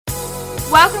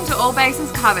Welcome to All Bases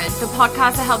Covered, the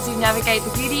podcast that helps you navigate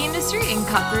the beauty industry and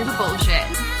cut through the bullshit.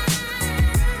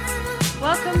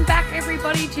 Welcome back,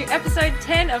 everybody, to episode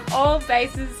 10 of All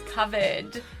Bases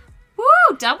Covered.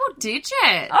 Woo, double digit.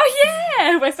 Oh,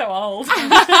 yeah, we're so old.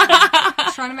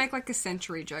 Trying to make like a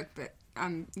century joke, but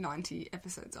I'm 90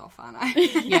 episodes off, aren't I?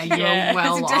 Yeah, you're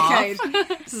well It's a decade.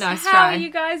 off. Nice How try. are you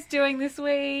guys doing this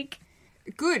week?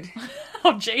 Good.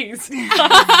 Oh, jeez.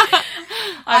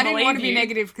 I didn't want to be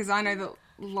negative because I know that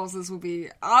losses will be,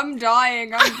 I'm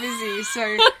dying, I'm busy,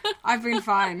 so I've been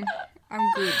fine. I'm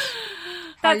good.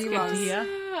 How That's are you, good to Loz? hear.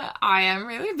 I am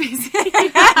really busy.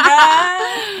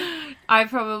 I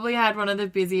probably had one of the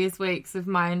busiest weeks of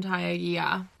my entire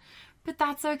year. But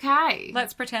that's okay.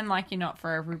 Let's pretend like you're not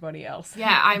for everybody else.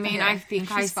 Yeah, I mean, Yeah, I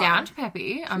think I she's sound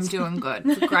peppy. I'm doing good.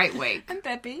 It's a great week. I'm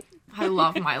Peppy. I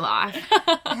love my life.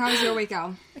 How was your week,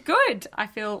 Al? Good. I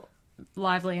feel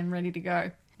lively and ready to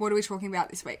go. What are we talking about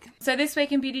this week? So this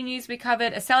week in beauty news, we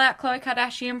covered a sellout Khloe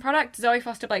Kardashian product, Zoe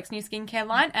Foster Blake's new skincare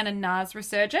line, and a NARS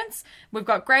resurgence. We've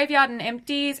got Graveyard and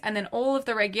Empties, and then all of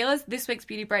the regulars. This week's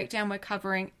beauty breakdown, we're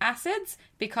covering acids,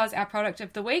 because our product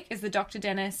of the week is the Dr.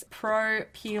 Dennis Pro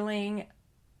Peeling...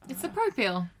 It's the Pro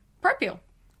Peel. Pro Peel.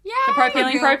 Yeah. The Pro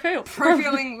Peeling Pro Peel.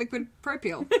 Pro-peeling liquid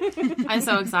pro-peel. I'm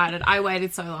so excited. I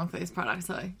waited so long for this product,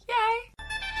 so yay.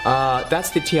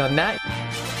 That's the tea on that.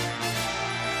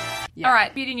 Yeah. All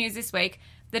right, beauty news this week.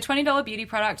 The $20 beauty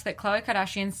product that Khloe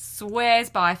Kardashian swears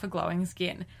by for glowing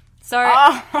skin. So,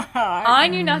 I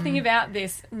knew nothing about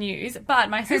this news, but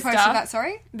my Who sister... posted that,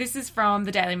 sorry? This is from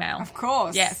the Daily Mail. Of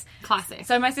course. Yes. Classic.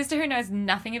 So my sister, who knows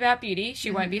nothing about beauty, she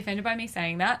won't be offended by me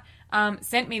saying that,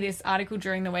 sent me this article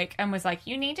during the week and was like,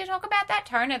 you need to talk about that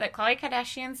toner that Khloe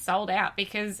Kardashian sold out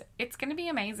because it's going to be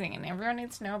amazing and everyone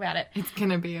needs to know about it. It's going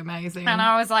to be amazing. And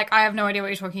I was like, I have no idea what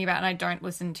you're talking about and I don't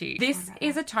listen to you. This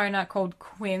is a toner called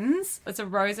Quin's. It's a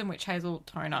rose and witch hazel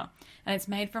toner. And it's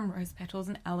made from rose petals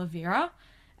and aloe vera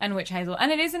and witch hazel.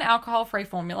 And it is an alcohol-free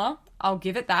formula. I'll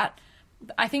give it that.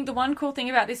 I think the one cool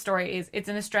thing about this story is it's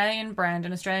an Australian brand,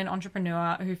 an Australian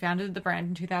entrepreneur who founded the brand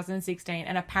in 2016,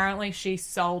 and apparently she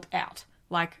sold out,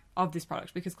 like, of this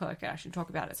product because Khloe Kardashian talk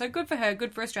about it. So good for her,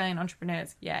 good for Australian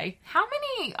entrepreneurs. Yay. How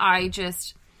many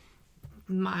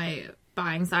my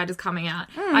buying side is coming out.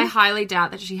 I highly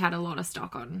doubt that she had a lot of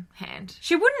stock on hand.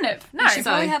 She wouldn't have. No. She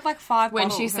probably had like 5 When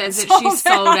bottles she and says it that she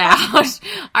sold out,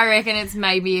 I reckon it's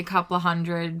maybe a couple of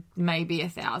hundred, maybe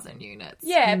 1,000 units.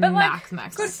 Yeah, but like,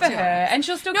 max. good for her. And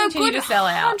she'll still continue to sell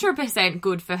out. 100%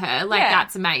 good for her. Like, Yeah.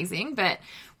 that's amazing. But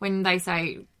when they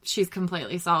say she's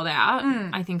completely sold out,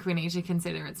 I think we need to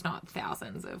consider it's not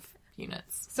thousands of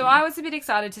units. So I was a bit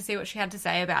excited to see what she had to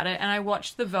say about it, and I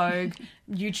watched the Vogue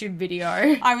YouTube video.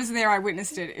 I was there, I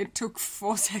witnessed it. It took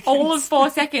 4 seconds. All of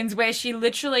 4 seconds where she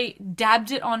literally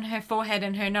dabbed it on her forehead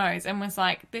and her nose and was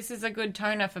like, this is a good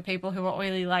toner for people who are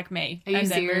oily like me. Are you and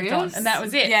then moved serious? on. And that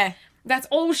was it. Yeah. That's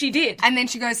all she did. And then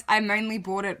she goes, I mainly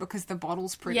bought it because the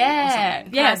bottle's pretty or Yeah.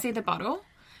 something. Can I Yeah. see the bottle?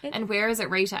 And where is it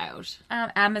retailed?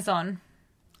 Amazon.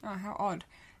 Oh, how odd.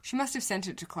 She must have sent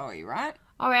it to Chloe, right?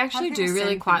 Oh, I actually Have do people really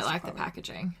send quite things to like the Chloe?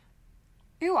 packaging.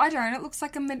 Ew, I don't. It looks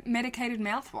like a medicated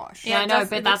mouthwash. Yeah, I it know, does-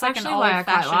 but it that's looks like an actually why I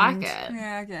quite like old-fashioned- it.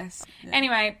 Yeah, I guess. Yeah.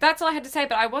 Anyway, that's all I had to say,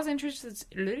 but I was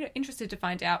interested to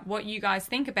find out what you guys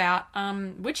think about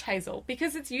witch hazel,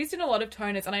 because it's used in a lot of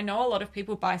toners, and I know a lot of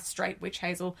people buy straight witch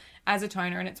hazel as a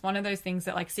toner, and it's one of those things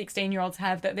that like 16-year-olds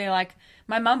have that they're like,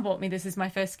 my mum bought me this as my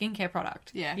first skincare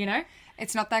product. Yeah. You know?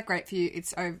 It's not that great for you.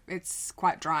 It's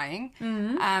quite drying.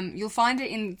 Mm-hmm. You'll find it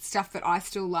in stuff that I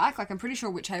still like. Like, I'm pretty sure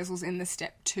witch hazel's in the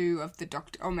step 2 of the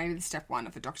or maybe the step 1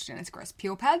 of the Dr. Dennis Gross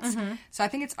peel pads. Mm-hmm. So I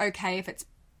think it's okay if it's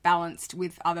balanced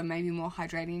with other maybe more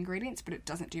hydrating ingredients, but it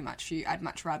doesn't do much for you. I'd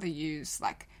much rather use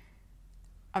like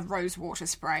a rose water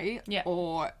spray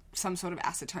or some sort of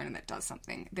acetone that does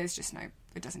something. There's just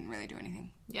it doesn't really do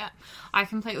anything. Yeah, I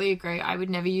completely agree. I would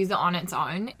never use it on its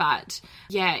own, but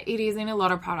yeah, it is in a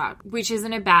lot of product, which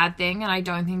isn't a bad thing, and I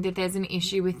don't think that there's an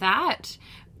issue with that,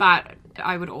 but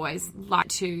I would always like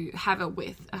to have it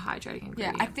with a hydrating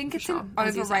ingredient. Yeah, I think it's an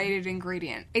as you said. overrated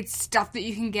ingredient. It's stuff that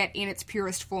you can get in its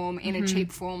purest form, in a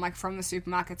cheap form, like from the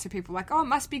supermarket, so people are like, oh, it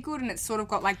must be good, and it's sort of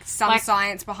got like some Like-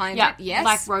 science behind Yeah, it. Yes.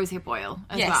 like rosehip oil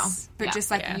as yes, well. but Yeah.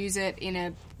 just like Yeah. use it in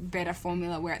a better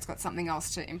formula where it's got something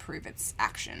else to improve its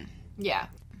action. Yeah.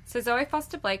 So Zoe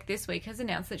Foster Blake this week has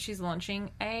announced that she's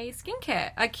launching a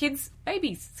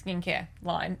baby's skincare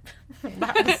line.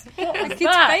 That was, what was Kids'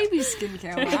 that? baby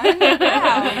skincare line.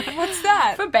 Wow, what's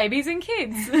that? For babies and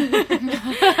kids.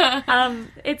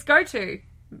 It's Go-To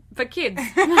for kids.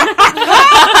 Can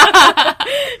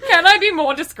I be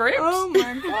more descriptive? Oh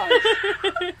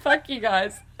my god. Fuck you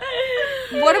guys.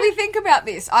 What do we think about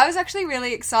this? I was actually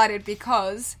really excited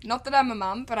because, not that I'm a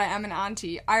mum, but I am an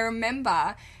auntie. I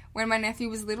remember when my nephew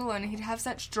was little and he'd have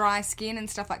such dry skin and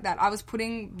stuff like that, I was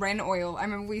putting Ren oil. I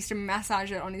remember we used to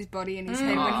massage it on his body and his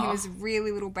head when he was a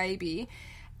really little baby.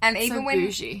 And even So when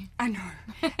bougie. I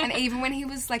know, and even when he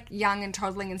was like young and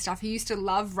toddling and stuff, he used to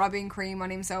love rubbing cream on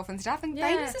himself and stuff. And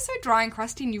Yeah. babies are so dry and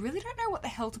crusty, and you really don't know what the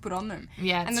hell to put on them.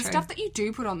 Yeah, and it's the true. stuff that you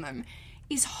do put on them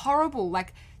is horrible,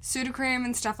 like Sudocrem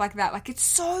and stuff like that. Like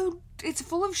it's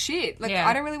full of shit. Like Yeah.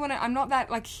 I don't really want to. I'm not that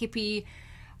like hippie.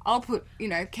 I'll put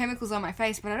chemicals on my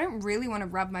face, but I don't really want to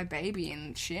rub my baby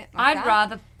in shit. Like I'd that.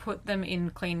 rather put them in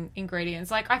clean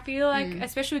ingredients. Like, I feel like,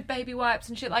 especially with baby wipes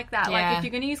and shit like that, Yeah. like, if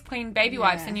you're going to use clean baby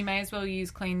wipes, Yeah. then you may as well use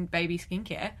clean baby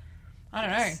skincare. I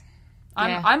don't know.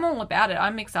 Yeah. I'm all about it.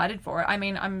 I'm excited for it. I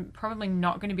mean, I'm probably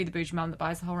not going to be the bougie mum that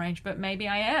buys the whole range, but maybe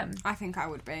I am. I think I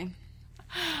would be.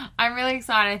 I'm really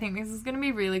excited. I think this is going to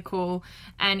be really cool,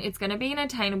 and it's going to be an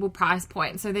attainable price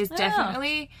point. So there's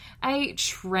definitely a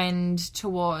trend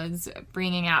towards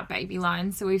bringing out baby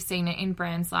lines. So we've seen it in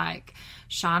brands like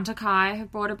Chantecaille have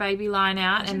brought a baby line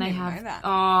out, and didn't they even have. know that.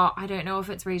 Oh, I don't know if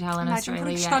it's retail in Imagine Australia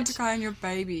putting yet. Chantecaille on your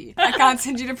baby. I can't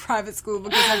send you to private school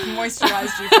because I've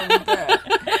moisturised you from birth.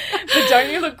 But don't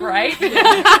you look great? You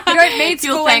don't need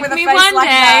You'll schooling thank with a me face one like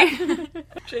day. that.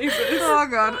 Jesus. Oh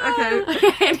god.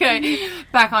 Okay. Anyway,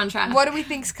 back on track. What do we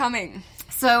think's coming?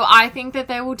 So I think that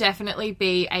there will definitely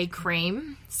be a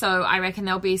cream. So I reckon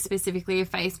there'll be specifically a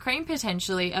face cream,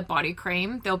 potentially a body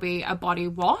cream. There'll be a body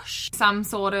wash, some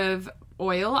sort of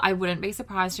oil. I wouldn't be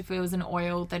surprised if it was an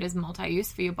oil that is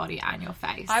multi-use for your body and your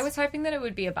face. I was hoping that it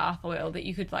would be a bath oil that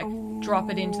you could, like, drop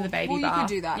it into the baby Well, you could bath.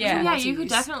 do that. Yeah. Yeah, to you could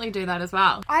use. definitely do that as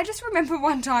well. I just remember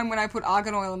one time when I put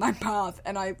argan oil in my bath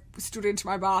and I stood into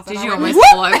my bath and Did I you went,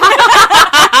 almost fall over?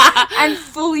 and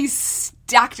fully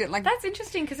stacked it like That's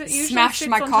interesting because it usually Smashed sits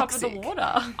my on top of the coccyx.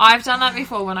 water. I've done that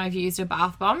before when I've used a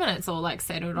bath bomb and it's all like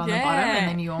settled on the bottom Yeah. and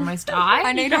then you almost die.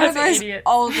 I need You one of guys are those idiots.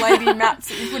 old lady mats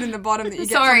that you put in the bottom that you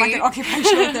get Sorry. from like an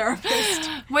occupational therapist.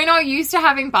 We're not used to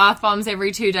having bath bombs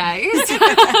every 2 days.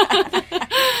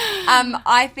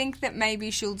 I think that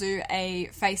maybe she'll do a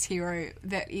face hero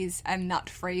that is a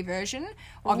nut-free version.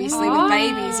 Obviously, with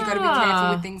babies, you've got to be careful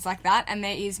with things like that. And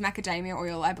there is macadamia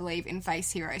oil, I believe, in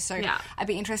Face Hero. So Yeah. I'd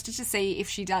be interested to see if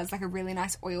she does like a really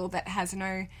nice oil that has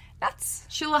no nuts.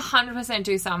 She'll 100%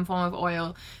 do some form of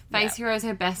oil. Face Hero is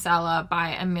her bestseller by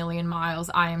a million miles,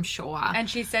 I am sure. And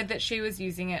she said that she was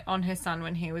using it on her son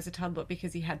when he was a toddler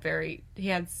because he had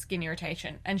skin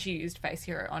irritation, and she used Face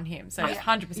Hero on him. So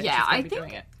 100% she's Yeah, going I to be think-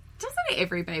 doing it. Doesn't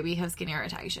every baby have skin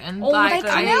irritation? Oh, They Like,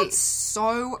 come I- out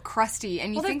so crusty,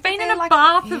 and you Well, they've think been that in they're a like,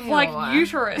 bath of, like, Ew.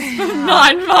 uterus for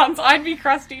 9 months. I'd be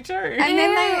crusty too. And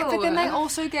then they Ew.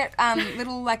 also get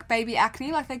little like baby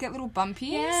acne, like they get little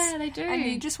bumpies. Yeah, they do. And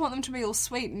you just want them to be all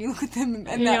sweet, and you look at them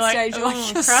at you're that like, stage, you're like,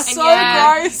 "Ooh, you're crusty." so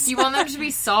Yeah, gross. you want them to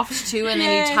be soft too, and then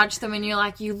Yeah. you touch them and you're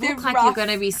like, you look They're like rough. you're going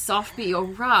to be soft, but you're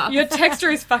rough. Your texture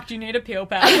is fucked. You need a peel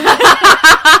pad.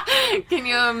 Can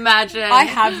you imagine? I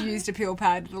have used a peel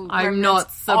pad. I'm not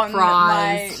on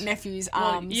my surprised. nephew's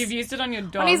arms. You've used it on your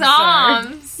dog. On his so-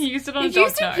 arms. You used it on You've a dog's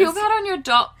used a nose. peel pad on your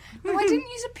dog. No, I didn't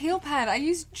use a peel pad. I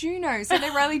used Juno, so they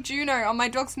rally Juno on my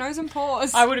dog's nose and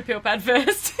paws. I would have peel pad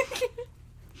first.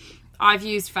 I've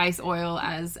used face oil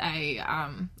as a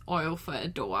oil for a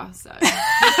door, so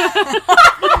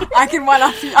I can one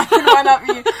up you. I can one up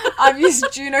you. I've used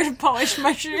Juno to polish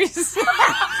my shoes.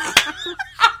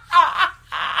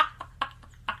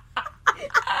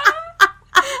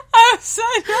 I'm so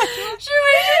should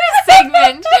we do a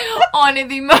segment on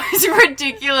the most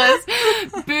ridiculous,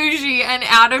 bougie, and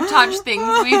out of touch things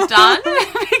we've done?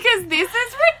 Because this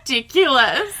is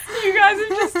ridiculous. You guys have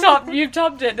just you've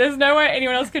topped it. There's no way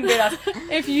anyone else can beat us.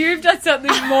 If you've done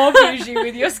something more bougie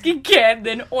with your skincare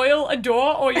than oil a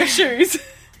door or your shoes,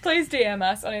 please DM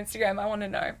us on Instagram. I want to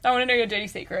know. I want to know your dirty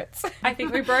secrets. I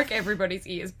think we broke everybody's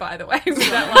ears, by the way, with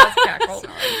that last cackle.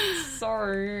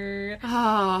 Sorry.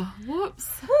 Oh, whoops.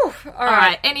 All All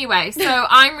right. Anyway, so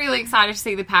I'm really excited to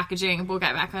see the packaging. We'll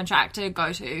get back on track to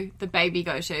Go-To, the baby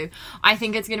Go-To. I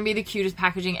think it's going to be the cutest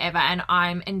packaging ever, and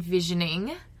I'm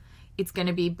envisioning it's going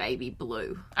to be baby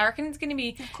blue. I reckon it's going to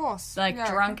be Of course. like Yeah.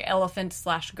 drunk elephant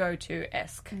 /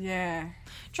 go-to-esque. Yeah.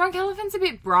 Drunk elephant's a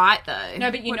bit bright though.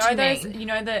 No, but you What know do those. mean? You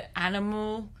know the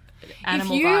animal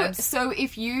vibes.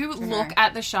 If you look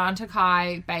at the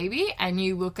Chantecaille baby and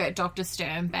you look at Dr.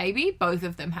 Stern baby, both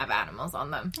of them have animals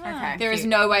on them. Okay. There is cute.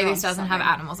 no way You're this on doesn't have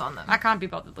something. animals on them. I can't be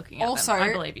bothered looking at Also- them.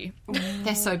 I believe you.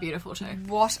 They're so beautiful too.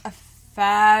 What a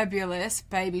fabulous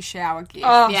baby shower gift.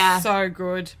 Oh, Yeah. so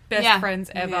good. Best Yeah. friends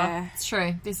ever. Yeah. It's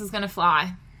true. This is going to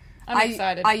fly. I'm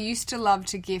excited. I used to love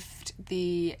to gift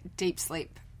the Deep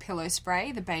Sleep pillow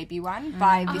spray, the baby one,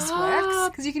 by This Works,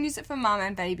 because you can use it for mum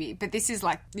and baby. But this is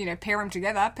like, pair them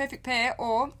together, perfect pair,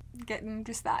 or get them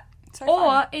just that. So or,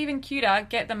 fun. even cuter,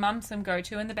 get the mum some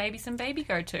go-to and the baby some baby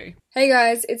go-to. Hey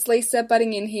guys, it's Lisa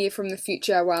butting in here from the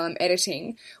future while I'm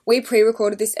editing. We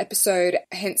pre-recorded this episode,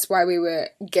 hence why we were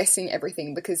guessing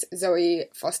everything, because Zoe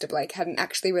Foster Blake hadn't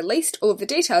actually released all of the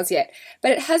details yet.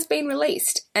 But it has been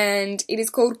released, and it is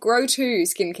called Grow 2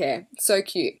 Skincare. So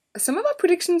cute. Some of our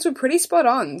predictions were pretty spot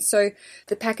on. So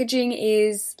the packaging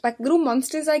is like little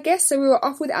monsters, I guess. So we were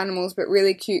off with animals, but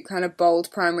really cute, kind of bold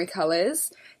primary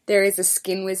colours. There is a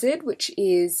Skin Wizard, which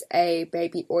is a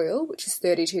baby oil, which is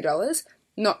 $32.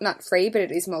 Not nut-free, but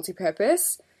it is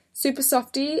multi-purpose. Super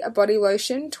Softy, a body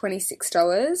lotion,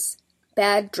 $26.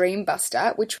 Bad Dream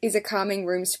Buster, which is a calming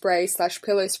room spray /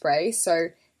 pillow spray. So,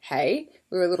 hey,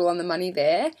 we were a little on the money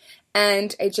there.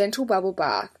 And a Gentle Bubble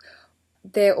Bath.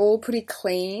 They're all pretty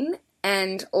clean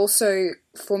and also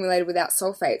formulated without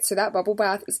sulfates. So that bubble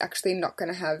bath is actually not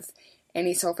going to have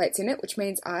any sulfates in it, which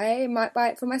means I might buy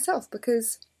it for myself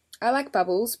because I like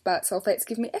bubbles, but sulfates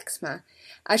give me eczema.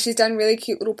 She's done really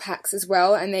cute little packs as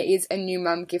well, and there is a new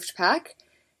mum gift pack.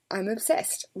 I'm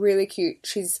obsessed. Really cute.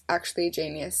 She's actually a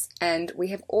genius. And we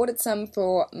have ordered some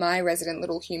for my resident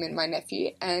little human, my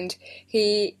nephew, and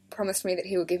he promised me that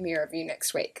he will give me a review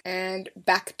next week. And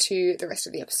back to the rest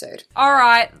of the episode. All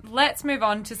right, let's move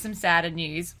on to some sadder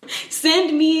news.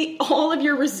 Send me all of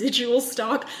your residual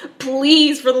stock,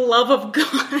 please, for the love of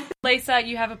God. Lisa,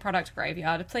 you have a product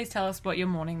graveyard. Please tell us what you're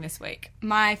mourning this week.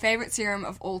 My favourite serum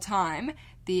of all time,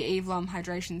 the Eve Lom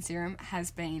Hydration Serum,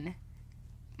 has been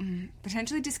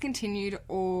potentially discontinued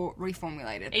or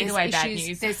reformulated. Either way, bad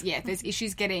news. There's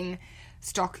issues getting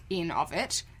stock in of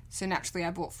it, so naturally I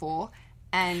bought 4,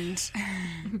 and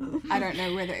I don't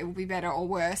know whether it will be better or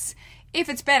worse. If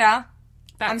it's better,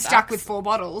 I'm stuck with 4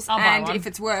 bottles, I'll buy and one. if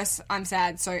it's worse, I'm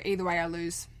sad, so either way I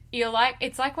lose.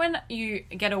 It's like when you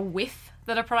get a whiff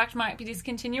that a product might be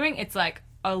discontinuing, it's like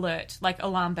alert, like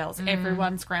alarm bells.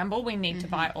 Everyone scramble, we need to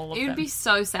buy all of It them. would be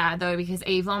so sad though because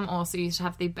Eve Lom also used to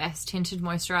have the best tinted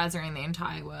moisturiser in the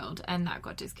entire world and that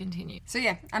got discontinued. So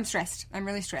yeah, I'm stressed. I'm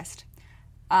really stressed.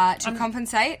 To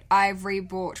compensate, I've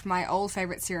rebought my old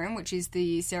favourite serum, which is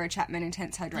the Sarah Chapman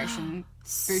Intense Hydration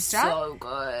Booster. So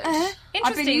good. I've been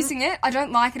Interesting. using it. I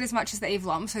don't like it as much as the Eve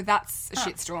Lom, so that's a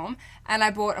shitstorm. And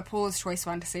I bought a Paula's Choice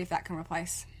one to see if that can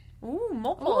replace. Ooh,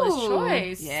 more Paula's Ooh,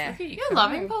 choice. yeah. Look at you You're go.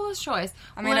 loving Paula's Choice.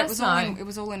 I mean, Let it us was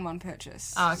know. all in one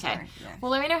purchase. Oh, okay. So, yeah.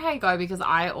 Well, let me know how you go because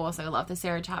I also love the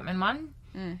Sarah Chapman one,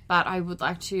 but I would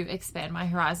like to expand my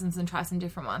horizons and try some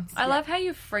different ones. I love how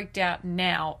you freaked out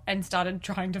now and started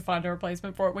trying to find a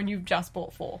replacement for it when you've just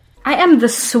bought 4. I am the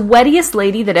sweatiest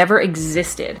lady that ever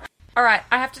existed. All right,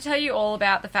 I have to tell you all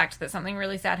about the fact that something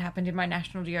really sad happened in my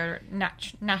national deodorant...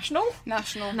 National.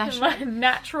 My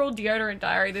natural deodorant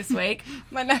diary this week.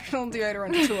 My national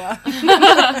deodorant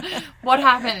tour. What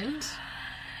happened?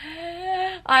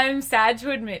 I'm sad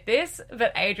to admit this,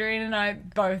 but Adrian and I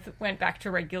both went back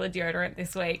to regular deodorant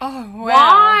this week. Oh, wow.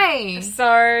 Why?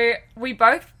 So we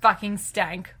both fucking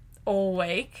stank all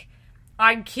week.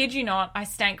 I kid you not, I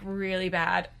stank really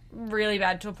bad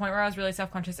to a point where I was really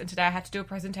self-conscious, and today I had to do a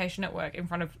presentation at work in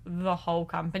front of the whole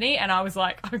company, and I was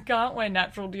like, I can't wear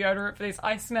natural deodorant for this.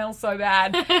 I smell so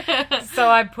bad. So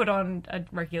I put on a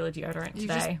regular deodorant You've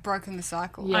today. just broken the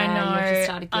cycle. Yeah. I know. you have to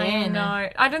start I again. know.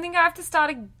 I don't think I have to start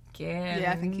again.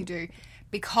 Yeah, I think you do.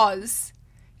 Because,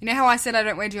 you know how I said I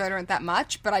don't wear deodorant that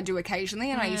much, but I do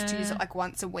occasionally, and I used to use it like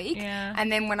once a week. Yeah.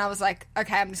 And then when I was like,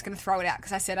 okay, I'm just going to throw it out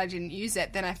because I said I didn't use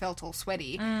it, then I felt all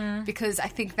sweaty. Because I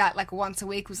think that like once a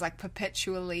week was like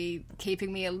perpetually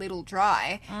keeping me a little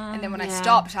dry. And then when I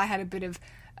stopped, I had a bit of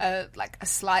like a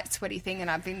slight sweaty thing, and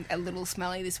I've been a little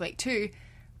smelly this week too.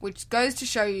 Which goes to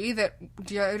show you that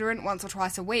deodorant once or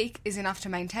twice a week is enough to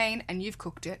maintain, and you've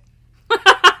cooked it.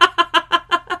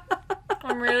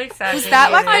 I'm really sad. Was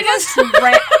that like I just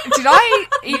did I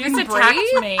you even just attacked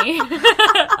breathe? me.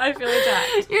 I feel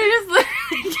attacked. You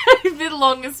just gave the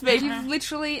longest speech. You've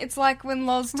literally, it's like when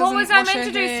Loz doesn't What was I wash meant her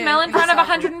to do? hair Smell in front of recycle.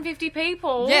 150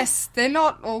 people? Yes, they're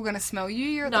not all going to smell you.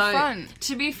 You're at the No, front.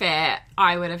 to be fair,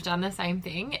 I would have done the same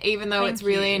thing, even though Thank it's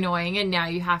really you. annoying and now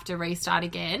you have to restart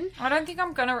again. I don't think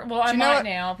I'm gonna. Well, I you know might what-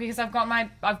 now because I've got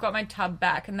my tub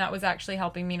back, and that was actually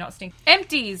helping me not stink.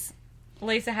 Empties.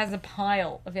 Lisa has a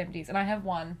pile of empties, and I have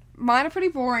one. Mine are pretty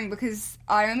boring because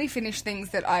I only finish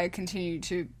things that I continue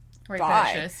to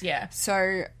buy. Repurchase, yeah.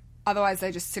 So Otherwise,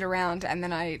 they just sit around and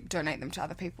then I donate them to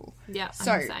other people. Yeah, I'm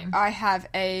So the same. I have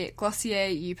a Glossier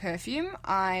You perfume.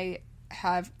 I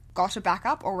have got a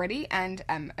backup already and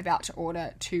am about to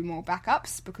order 2 more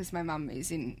backups because my mum is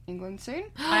in England soon.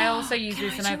 I also use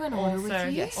this, I and do I've an order with also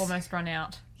you? almost run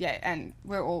out. Yeah, and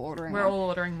we're all ordering. We're one. all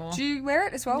ordering more. Do you wear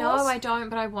it as well? No, Roz? I don't,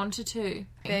 but I wanted to.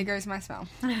 There goes my smell.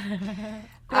 But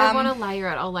I want to layer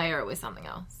it. I'll layer it with something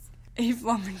else. Eve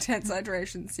Lom Intense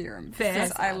Hydration Serum. Fair.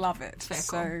 Because I love it. Fair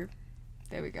So call.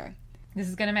 there we go. This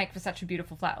is going to make for such a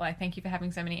beautiful flat lay. Thank you for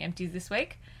having so many empties this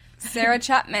week. Sarah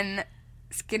Chapman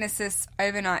Skinesis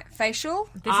Overnight Facial.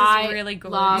 This I is really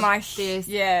good. love My- this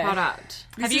yeah. product.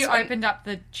 Have This you is on- opened up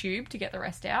the tube to get the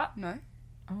rest out? No,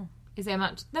 Is there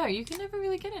much? No, you can never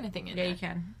really get anything in Yeah, it. you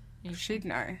can. she'd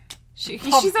know. She's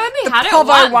only had it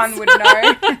Povo once. one would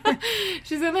know.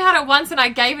 She's only had it once, and I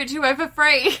gave it to her for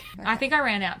free. I think I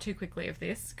ran out too quickly of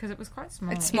this because it was quite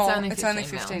small. It's small. only It's only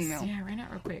 15 15 mils. mil. Yeah, I ran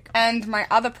out real quick. And my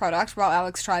other product, while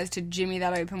Alex tries to jimmy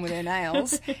that open with her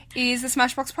nails, is the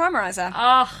Smashbox Primerizer.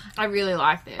 Oh, I really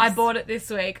like this. I bought it this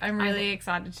week. I'm really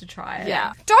excited to try it.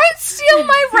 Yeah. Don't steal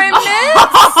my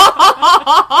remnants!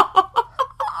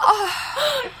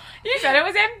 You said it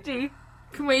was empty.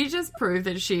 Can we just prove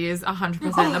that she is 100%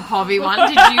 the Povy one?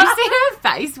 Did you see her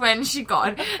face when she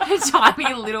got a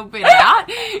tiny little bit out?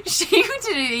 She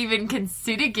didn't even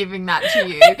consider giving that to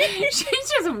you. She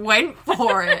just went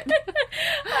for it.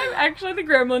 I'm actually the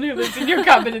gremlin who lives in your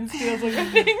cupboard and steals all your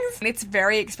things. It's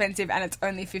very expensive and it's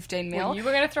only 15 mil. Well, you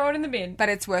were going to throw it in the bin. But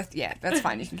it's worth, yeah, that's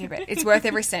fine. You can keep it. It's worth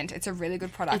every cent. It's a really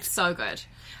good product. It's so good.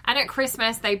 And at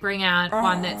Christmas, they bring out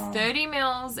one that's 30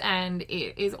 mils and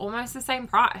it is almost the same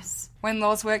price. When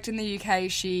Loz worked in the UK,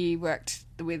 she worked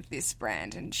with this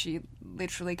brand and she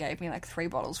literally gave me like 3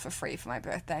 bottles for free for my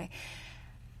birthday.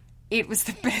 It was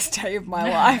the best day of my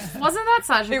life. Wasn't that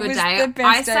such a It good was day? the best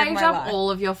I day of saved my up life.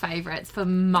 all of your favourites for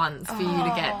months for you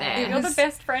to get there. You're the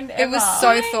best friend ever. It was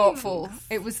so thoughtful.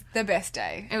 It was the best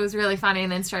day. It was really funny,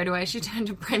 and then straight away she turned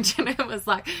to Brenton and was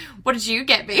like, "What did you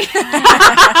get me?"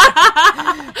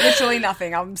 Literally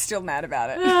nothing. I'm still mad about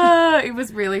it. It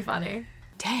was really funny.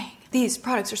 Dang, these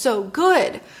products are so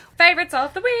good. Favourites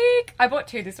of the week. I bought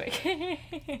 2 this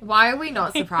week. Why are we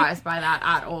not surprised by that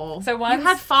at all? So you one's-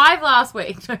 had 5 last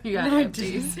week. No, you had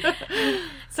empties.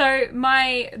 So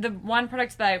the one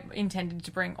product that I intended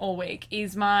to bring all week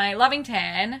is my Loving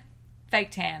Tan fake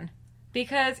tan.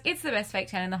 Because it's the best fake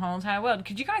tan in the whole entire world.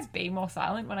 Could you guys be more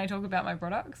silent when I talk about my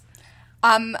products?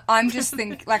 I just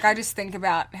think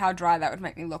about how dry that would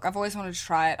make me look. I've always wanted to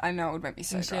try it. I know it would make me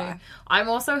so dry. I'm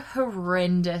also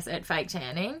horrendous at fake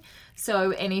tanning.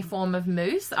 So any form of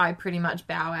mousse, I pretty much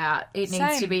bow out. It needs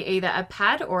Same. to be either a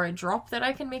pad or a drop that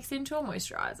I can mix into a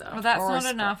moisturiser. Well, that's Or a not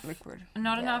spot enough. liquid.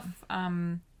 Not enough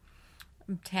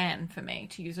tan for me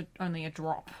to use only a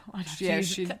drop. I'd have to Yeah, use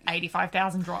she'd-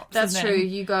 85,000 drops. That's and true. then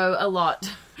You go a lot.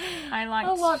 I like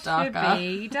A lot to darker.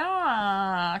 be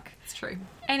dark. It's true.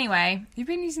 Anyway, You've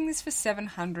been using this for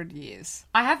 700 years.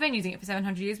 I have been using it for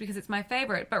 700 years because it's my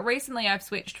favourite. But recently I've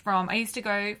switched from... I used to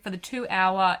go for the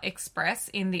 2-hour express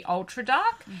in the ultra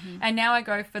dark. And now I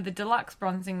go for the deluxe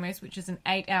bronzing mousse, which is an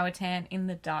 8-hour tan in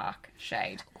the dark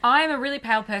shade. I'm a really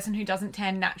pale person who doesn't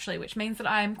tan naturally, which means that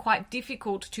I am quite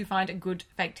difficult to find a good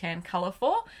fake tan colour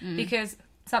for. Because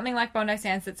something like Bondi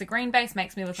Sands that's a green base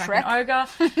makes me look like Shrek? an ogre.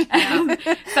 And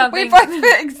something...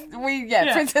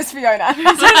 Princess Fiona.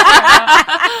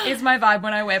 is my vibe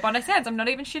when I wear Bondi Sands. I'm not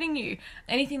even shitting you.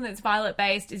 Anything that's violet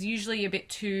based is usually a bit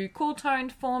too cool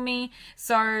toned for me.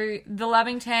 So the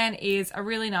Loving Tan is a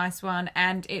really nice one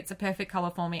and it's a perfect colour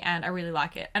for me and I really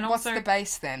like it. And What's also the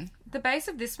base then? the base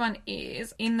of this one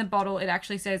is in the bottle it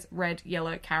actually says red,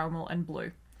 yellow, caramel and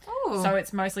blue. Ooh. So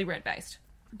it's mostly red based.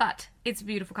 But it's a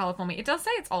beautiful colour for me. It does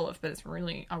say it's olive, but it's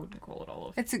really, I wouldn't call it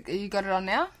olive. You got it on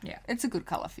now? Yeah. It's a good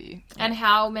colour for you. And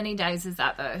how many days is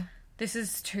that, though? This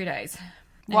is 2 days.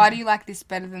 Why do you like this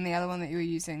better than the other one that you were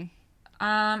using?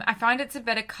 I find it's a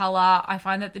better colour. I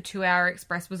find that the 2-hour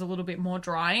express was a little bit more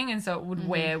drying and so it would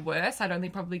wear worse. I'd only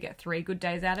probably get 3 good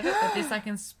days out of it, but this I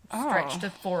can stretch to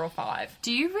 4 or 5.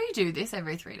 Do you redo this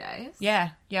every 3 days? Yeah,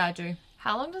 I do.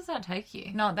 How long does that take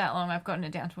you? Not that long. I've gotten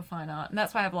it down to a fine art. And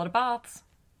that's why I have a lot of baths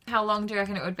How long do you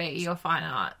reckon it would be, your fine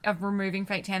art? of removing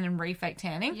fake tan and re-fake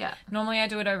tanning. Yeah. Normally I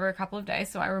do it over a couple of days,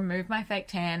 so I remove my fake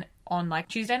tan on like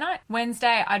Tuesday night.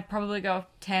 Wednesday, I'd probably go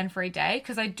tan-free day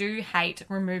because I do hate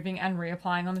removing and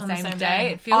reapplying on the same same day. day.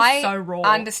 It feels I so raw.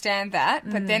 understand that,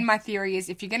 but then my theory is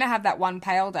if you're going to have that one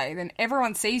pale day, then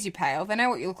everyone sees you pale. They know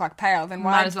what you look like pale. Then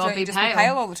why Might as well don't be you just pale. be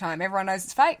pale all the time? Everyone knows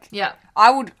it's fake. Yeah. I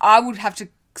would have to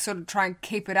sort of try and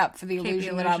keep it up for the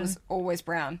illusion that I was always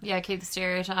brown. Yeah, keep the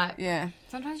stereotype. Yeah.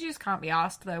 Sometimes you just can't be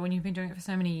asked, though, when you've been doing it for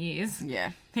so many years.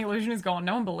 Yeah. The illusion is gone.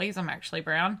 No one believes I'm actually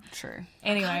brown. True. I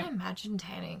Anyway. can't imagine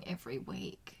tanning every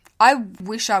week. I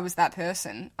wish I was that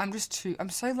person. I'm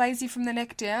so lazy from the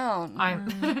neck down.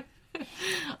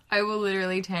 I will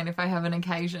literally tan if I have an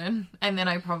occasion, and then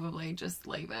I probably just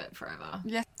leave it forever.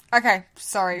 Yeah. Okay,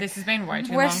 sorry. This has been way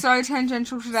too We're long. so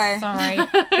tangential today. Sorry.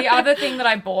 The other thing that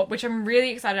I bought, which I'm really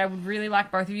excited, I would really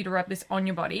like both of you to rub this on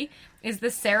your body, is the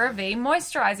CeraVe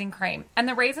moisturising cream. And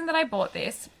the reason that I bought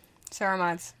this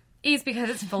Ceramides. is because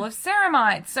it's full of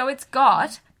ceramides. So it's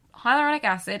got hyaluronic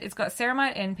acid, it's got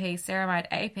ceramide NP, ceramide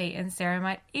AP, and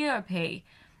ceramide EOP.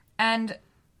 And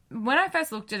when I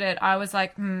first looked at it, I was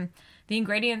like, the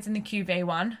ingredients in the QV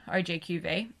one,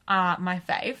 OGQV, are my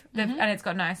fave. And it's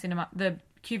got niacinamide. The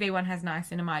QV one has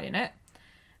niacinamide in it.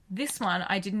 This one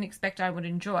I didn't expect I would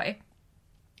enjoy.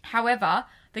 However,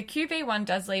 the QV one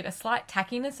does leave a slight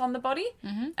tackiness on the body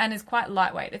and is quite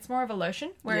lightweight. It's more of a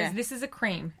lotion, whereas this is a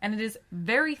cream and it is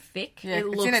very thick. Yeah, It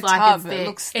it's looks in a like tub. it's It thick.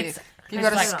 looks thick. It's- You've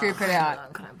got to like- scoop it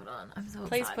out. Can I put on? I'm so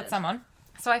Please excited. put some on.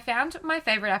 So I found my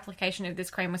favourite application of this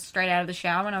cream was straight out of the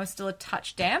shower when I was still a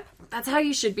touch damp. That's how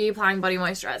you should be applying body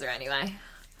moisturizer anyway.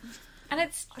 And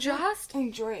it's just...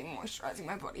 Enjoying moisturising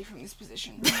my body from this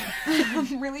position.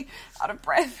 I'm really out of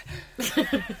breath.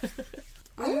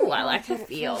 Ooh, I like the It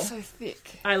feel. feels so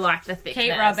thick. I like the thickness.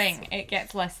 Keep rubbing. It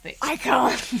gets less thick. I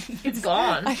can't. It's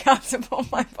gone. I can't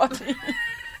support my body.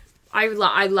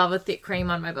 I love a thick cream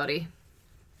on my body.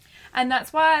 And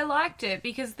that's why I liked it,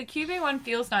 because the QV one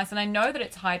feels nice, and I know that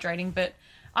it's hydrating, but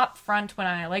up front when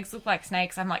my legs look like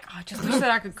snakes, I'm like, I just wish that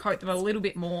I could coat them a little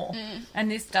bit more. And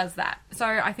this does that. So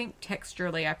I think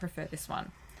texturally I prefer this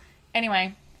one.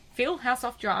 Anyway, feel how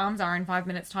soft your arms are in 5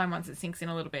 minutes' time once it sinks in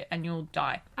a little bit, and you'll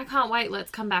die. I can't wait.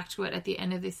 Let's come back to it at the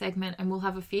end of this segment and we'll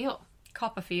have a feel.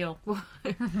 Copper feel.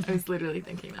 I was literally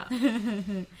thinking that.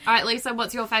 All right, Lisa,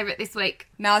 what's your favourite this week?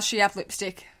 Nars She-Up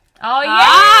lipstick. Oh, yeah!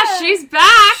 Ah, she's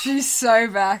back! She's so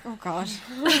back. Oh, God.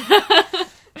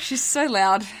 She's so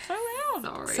loud. So loud.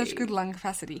 Sorry. Such good lung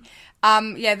capacity.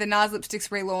 Yeah, the NARS lipstick's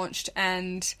relaunched,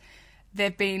 and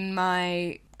they've been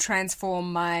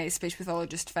transform my speech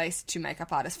pathologist face to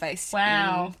makeup artist face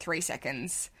in 3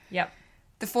 seconds. Yep.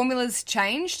 The formula's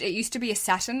changed. It used to be a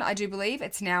satin, I do believe.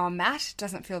 It's now a matte.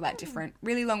 Doesn't feel that different.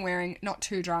 Really long wearing, not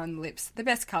too dry on the lips. The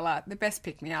best colour, the best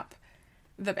pick-me-up.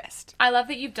 The best. I love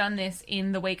that you've done this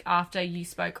in the week after you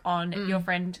spoke on your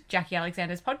friend Jackie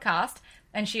Alexander's podcast,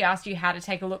 and she asked you how to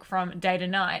take a look from day to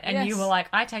night, and you Yes. were like,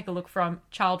 I take a look from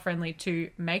child-friendly to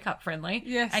makeup-friendly.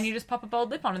 Yes. And you just pop a bold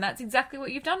lip on, and that's exactly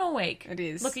what you've done all week. It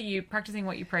is. Look at you, practicing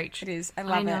what you preach. It is. I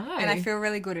love it. know. And I feel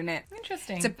really good in it.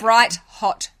 Interesting. It's a bright,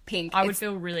 hot pink. I would It's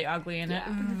feel really ugly in it.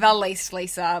 the least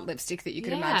Lisa lipstick that you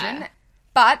could Yeah. imagine.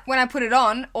 But when I put it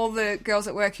on, all the girls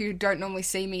at work who don't normally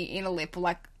see me in a lip were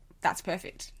like, that's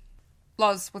perfect.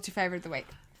 Loz, what's your favourite of the week?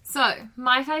 So,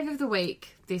 my favourite of the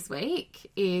week this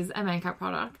week is a makeup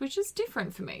product, which is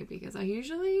different for me because I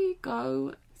usually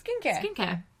go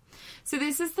skincare. So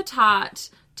this is the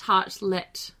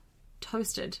Tartelette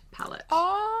Toasted palette.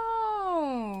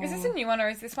 Oh. Is this a new one, or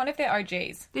is this one of their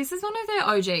OGs? This is one of their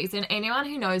OGs, and anyone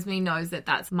who knows me knows that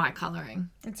that's my colouring.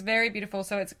 It's very beautiful.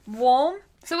 So it's warm.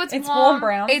 So it's warm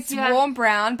brown. It's Yeah. warm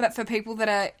brown, but for people that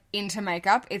are into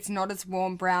makeup, it's not as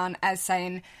warm brown as,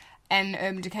 say, an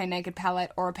Urban Decay Naked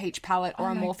palette or a peach palette or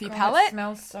a Morphe God, palette. It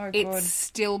smells so good. It's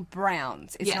still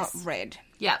browns. It's Yes. not red.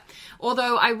 Yeah.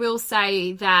 Although I will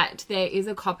say that there is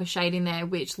a copper shade in there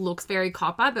which looks very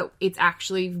copper, but it's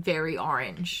actually very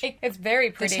orange. It's very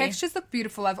The pretty. textures look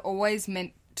beautiful. I've always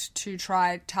meant to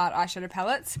try Tarte eyeshadow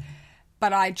palettes,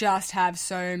 but I just have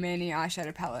so many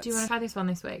eyeshadow palettes. Do you want to try this one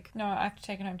this week? No, I have to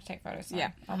take it home to take photos. So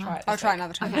Yeah. I'll try it. I'll this try week.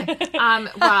 another time.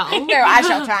 Well, No, I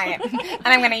shall try it. And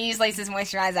I'm going to use Lisa's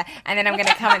moisturiser, and then I'm going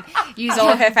to come and use all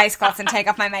of her face cloths and take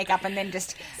off my makeup and then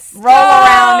just roll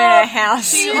around in her house.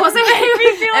 she also Made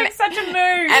me feel like such a mood.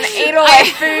 and eat all her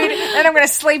food, and I'm going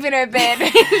to sleep in her bed.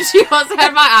 she also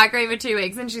had my eye cream for 2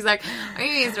 weeks, and she's like, I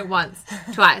only used it once,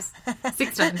 twice,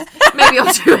 6 times, maybe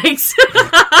on 2 weeks.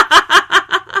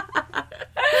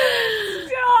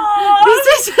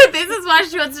 This is why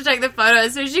she wants to take the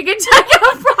photos, so she can take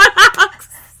our products.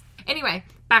 Anyway,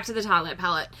 back to the Tartelette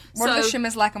palette. What are the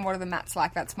shimmers like and what are the mattes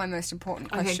like? That's my most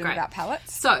important question great. about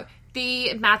palettes. So,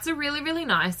 The mats are really, really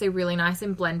nice. They're really nice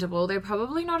and blendable. They're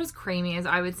probably not as creamy as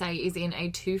I would say is in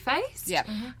a Too Faced. Yeah.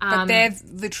 But they're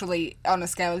literally, on a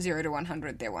scale of 0 to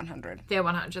 100, they're 100. They're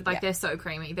 100. Like, they're so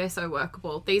creamy. They're so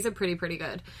workable. These are pretty, pretty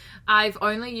good. I've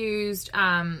only used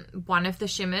one of the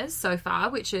shimmers so far,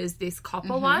 which is this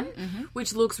copper one,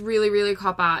 which looks really, really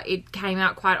copper. It came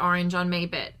out quite orange on me,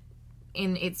 but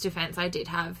in its defense, I did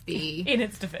have the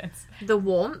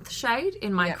warmth shade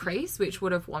in my crease, which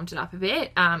would have warmed it up a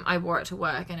bit. I wore it to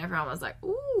work and everyone was like,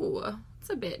 ooh, it's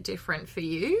a bit different for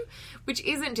you, which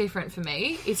isn't different for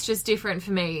me. It's just different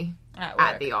for me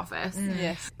at the office.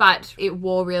 Yes. But it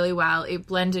wore really well. It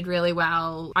blended really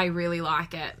well. I really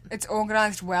like it. It's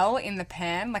organised well in the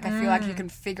pan. Like, I feel like you can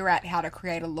figure out how to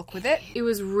create a look with it. It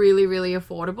was really, really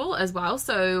affordable as well.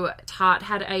 So Tarte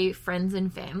had a friends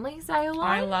and family sale on.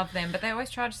 I love them, but they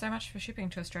always charge so much for shipping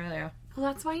to Australia. Well,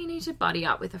 that's why you need to buddy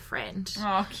up with a friend.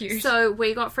 Oh, cute. So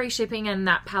we got free shipping and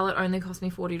that palette only cost me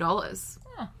 $40.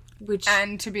 Which...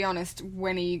 And to be honest,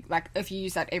 if you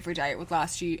use that every day, it would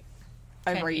last you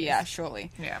over a year,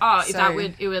 surely. Yeah. Oh, it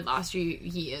would last you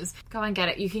years. Go and get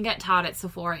it. You can get Tarte at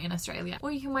Sephora in Australia.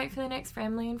 Or you can wait for the next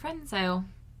family and friends sale.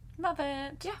 Love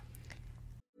it. Yeah.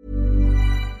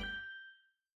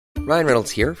 Ryan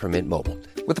Reynolds here from Mint Mobile.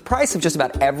 With the price of just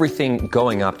about everything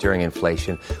going up during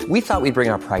inflation, we thought we'd bring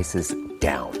our prices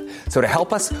down. So to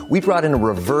help us, we brought in a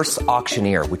reverse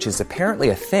auctioneer, which is apparently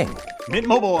a thing. Mint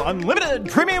Mobile Unlimited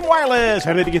Premium Wireless.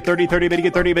 How to get 30, 30, bit to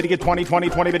get 30, bit to get 20, 20,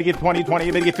 20, bit to get 20, 20,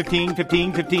 bit to get 15,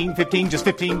 15, 15, 15, just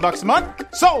 $15 a month?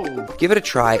 Sold! Give it a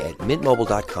try at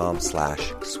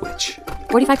mintmobile.com/switch.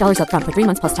 $45 up front for 3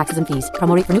 months plus taxes and fees.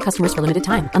 Promo rate for new customers for limited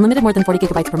time. Unlimited more than 40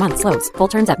 gigabytes per month. Slows full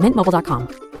terms at mintmobile.com.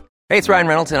 Hey, it's Ryan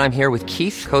Reynolds, and I'm here with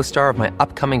Keith, co-star of my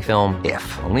upcoming film,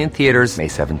 If, only in theaters May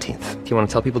 17th. Do you want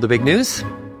to tell people the big news?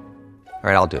 All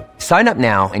right, I'll do it. Sign up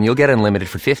now and you'll get unlimited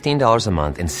for $15 a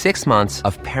month and 6 months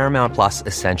of Paramount Plus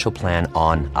Essential Plan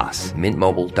on us.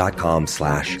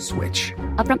 MintMobile.com/switch.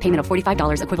 Upfront payment of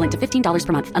 $45 equivalent to $15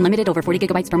 per month. Unlimited over 40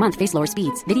 gigabytes per month. Face lower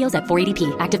speeds. Videos at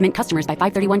 480p. Active Mint customers by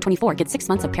 531.24 get 6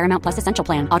 months of Paramount Plus Essential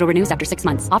Plan. Auto renews after 6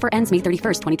 months. Offer ends May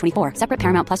 31st, 2024. Separate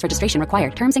Paramount Plus registration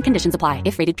required. Terms and conditions apply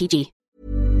if rated PG.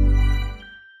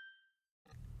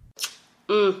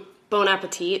 Bon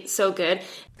appetit. So good.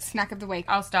 Snack of the week.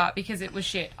 I'll start because it was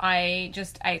shit. I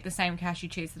just ate the same cashew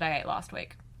cheese that I ate last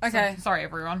week. Okay. So, sorry,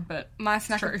 everyone, but My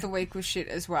snack true. of the week was shit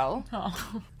as well.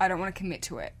 Oh. I don't want to commit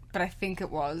to it, but I think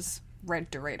it was red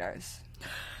Doritos.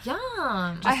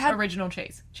 Yum. I had original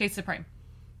cheese. Cheese Supreme.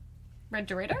 Red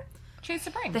Dorito? Cheese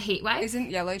Supreme. The heat wave? Isn't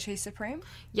yellow cheese supreme?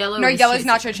 Yellow No, is yellow's cheese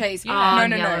nacho supreme. cheese. Yeah.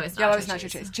 No. Yellow is Yellow is nacho nacho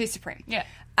cheese. cheese. Cheese supreme. Yeah.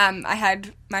 I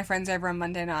had my friends over on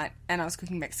Monday night and I was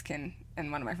cooking Mexican and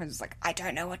one of my friends was like, I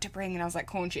don't know what to bring, and I was like,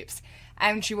 corn chips.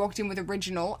 And she walked in with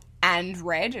original and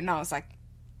red and I was like,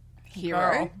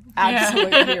 hero. Girl.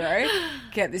 Absolute hero.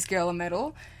 Get this girl a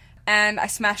medal. And I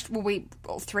smashed,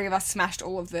 all three of us smashed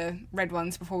all of the red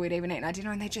ones before we'd even eaten our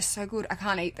dinner, and they're just so good. I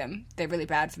can't eat them. They're really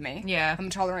bad for me. Yeah. I'm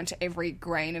intolerant to every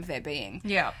grain of their being.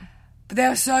 Yeah. But they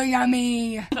were so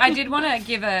yummy. I did want to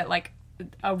give a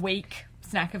week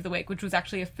snack of the week, which was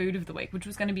actually a food of the week, which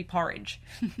was going to be porridge.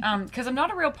 Because I'm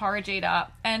not a real porridge eater,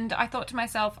 and I thought to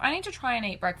myself, I need to try and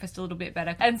eat breakfast a little bit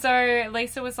better. And so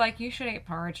Lisa was like, you should eat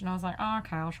porridge. And I was like, oh,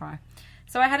 okay, I'll try.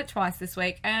 So I had it twice this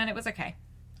week, and it was okay.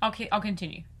 I'll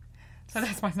continue. So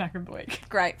that's my snack of the week.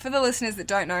 Great. For the listeners that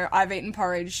don't know, I've eaten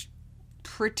porridge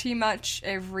pretty much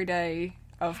every day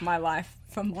of my life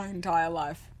for my entire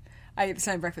life. I eat the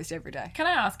same breakfast every day. Can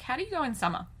I ask, how do you go in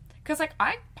summer? Because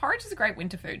porridge is a great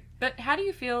winter food, but how do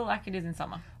you feel like it is in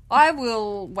summer? I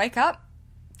will wake up,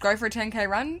 go for a 10k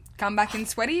run, come back in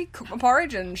sweaty, cook my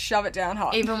porridge and shove it down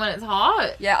hot. Even when it's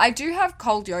hot? Yeah, I do have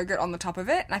cold yogurt on the top of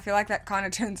it, and I feel like that kind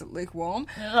of turns it lukewarm.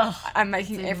 Ugh, I'm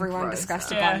making everyone gross,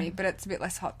 disgusted though. by Yeah. me, but it's a bit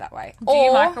less hot that way. Do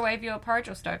you microwave your porridge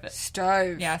or stove it?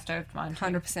 Stove. Yeah, I stoved mine too.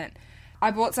 100%. I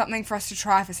bought something for us to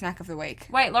try for snack of the week.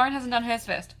 Wait, Lauren hasn't done hers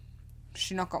first.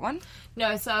 She not got one?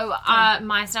 No, so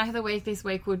my snack of the week this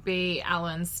week would be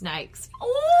Alan's snakes.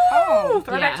 Oh,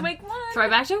 throwback Yeah. to week 1.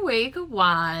 Throwback to week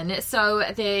 1. So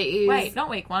there is... Wait, not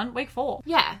week 1, week 4.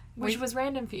 Yeah, which was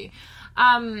random for you.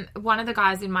 One of the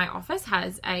guys in my office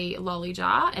has a lolly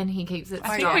jar and he keeps it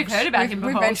I stocked. think we've heard about him We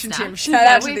before. mentioned him. Snacks. Shout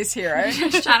out to we- this hero.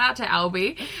 Shout out to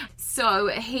Albie. So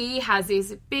he has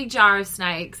this big jar of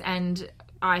snakes and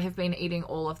I have been eating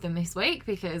all of them this week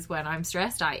because when I'm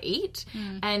stressed, I eat.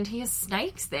 And he has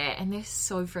snakes there and they're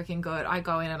so freaking good. I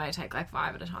go in and I take like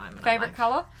 5 at a time. And Favourite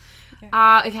colour?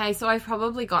 okay, so I've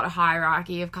probably got a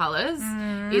hierarchy of colours.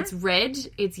 It's red,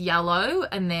 it's yellow,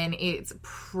 and then it's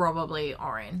probably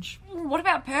orange. What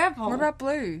about purple? What about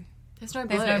blue? There's no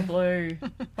blue. There's no blue.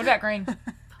 What about green?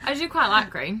 I do quite like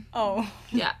green. Oh.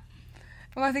 Yeah.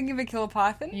 Am I thinking of a killer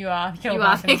python? You are. You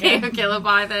are thinking of Killer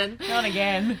Python. Not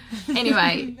again.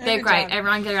 Anyway, they're Good great. job.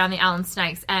 Everyone get around the Allen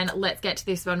Snakes, and let's get to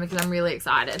this one because I'm really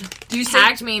excited. You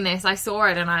tagged me in this. I saw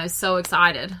it and I was so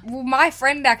excited. Well, my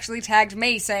friend actually tagged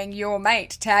me saying your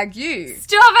mate tagged you.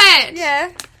 Stop it!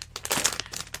 Yeah.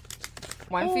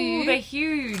 One for you. They're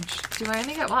huge. Do I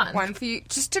only get one? One for you.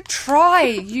 Just to try,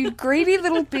 you greedy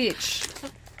little bitch.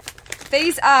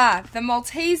 These are the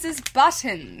Maltesers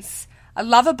buttons. I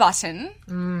love a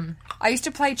button. I used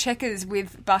to play checkers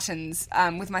with buttons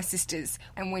with my sisters,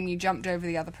 and when you jumped over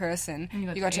the other person,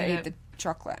 you got to eat the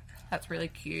chocolate. That's really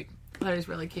cute. That is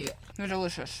really cute. They're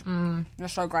delicious. They're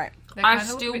so great. I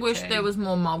still wish there was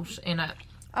more malt in it.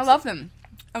 I love them.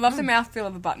 I love the mouthfeel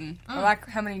of a button. I like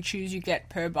how many chews you get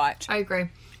per bite. I agree.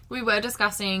 We were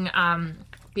discussing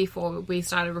before we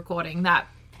started recording that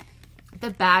the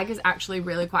bag is actually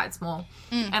really quite small.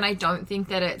 And I don't think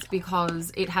that it's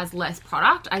because it has less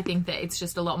product. I think that it's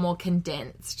just a lot more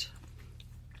condensed.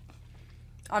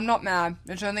 I'm not mad.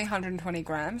 It's only 120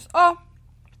 grams. Oh,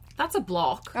 That's a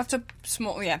block. that's a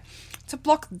small, yeah. It's a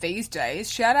block these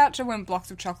days. Shout out to when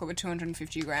blocks of chocolate were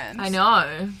 250 grams. I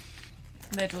know.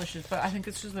 They're delicious, but I think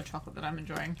it's just the chocolate that I'm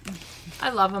enjoying.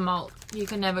 I love a malt. You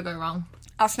can never go wrong.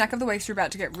 Our snack of the weeks are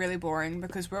about to get really boring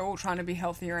because we're all trying to be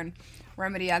healthier and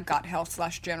remedy our gut health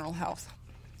 / general health.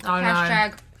 Oh, no.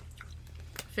 Hashtag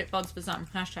FitBods for some.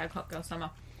 Hashtag Hot Girl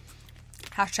Summer.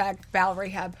 Hashtag bowel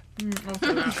rehab.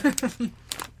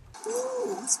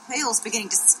 Ooh, this peel's beginning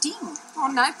to sting.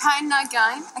 Oh, no pain, no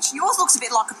gain. Actually, yours looks a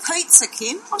bit like a pizza,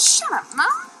 Kim. Oh, shut up, Mum.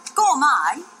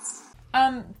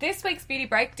 Gourmet. This week's beauty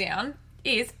breakdown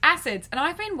is acids, and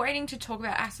I've been waiting to talk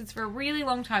about acids for a really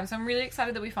long time, so I'm really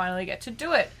excited that we finally get to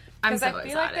do it. I'm Because so I feel like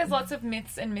excited. there's lots of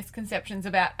myths and misconceptions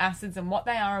about acids and what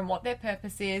they are and what their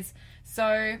purpose is.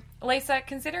 So, Lisa,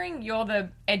 considering you're the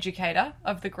educator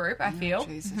of the group, I feel,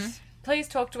 Jesus. please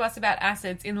talk to us about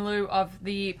acids in lieu of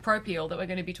the propeel that we're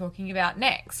going to be talking about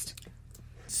next.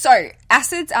 So,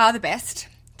 acids are the best.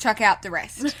 Chuck out the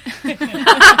rest. Do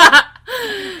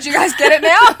you guys get it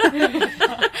now?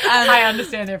 I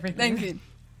understand everything. Thank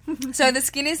you. So the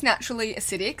skin is naturally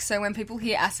acidic, so when people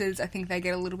hear acids, I think they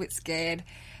get a little bit scared.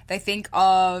 They think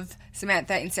of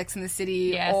Samantha in Sex and the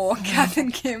City Yes. or Kath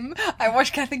and Kim. I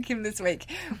watched Kath and Kim this week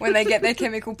when they get their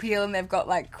chemical peel and they've got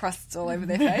like crusts all over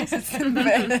their face. It's the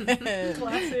best.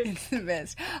 Classic. It's the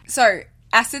best. So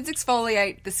acids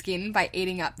exfoliate the skin by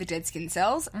eating up the dead skin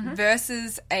cells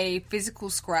versus a physical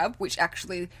scrub, which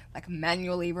actually like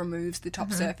manually removes the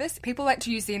top surface. People like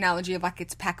to use the analogy of like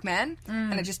it's Pac-Man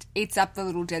and it just eats up the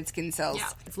little dead skin cells. Yeah.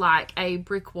 It's like a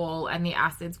brick wall and the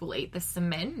acids will eat the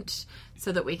cement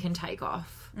so that we can take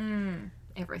off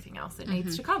everything else that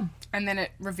needs to come. And then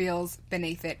it reveals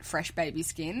beneath it fresh baby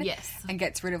skin. Yes. And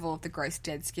gets rid of all of the gross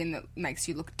dead skin that makes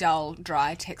you look dull,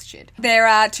 dry, textured. There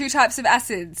are two types of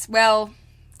acids. Well,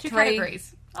 Two three.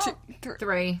 categories.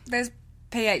 Three. There's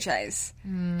PHAs.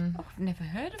 I've never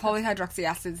heard of it. Polyhydroxy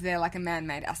acids, they're like a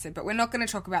man-made acid, but we're not going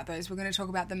to talk about those. We're going to talk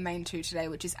about the main two today,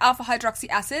 which is alpha hydroxy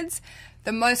acids,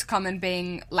 the most common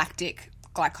being lactic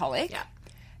glycolic. Yeah.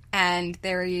 And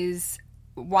there is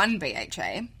one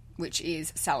BHA, which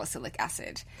is salicylic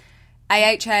acid.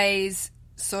 AHAs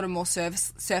sort of more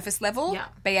surface level. Yeah.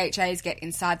 BHAs get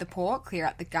inside the pore, clear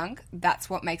out the gunk. That's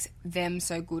what makes them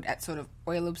so good at sort of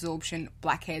oil absorption,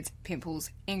 blackheads, pimples,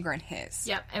 ingrown hairs.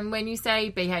 Yep. And when you say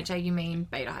BHA, you mean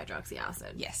beta hydroxy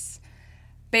acid. Yes.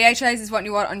 BHAs is what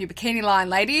you want on your bikini line,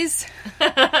 ladies.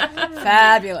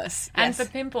 Fabulous. And Yes.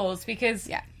 for pimples, because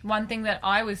one thing that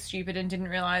I was stupid and didn't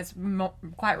realise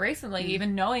quite recently,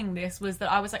 even knowing this, was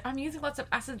that I was like, I'm using lots of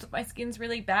acids, but my skin's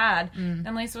really bad.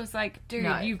 And Lisa was like, dude,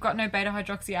 No. you've got no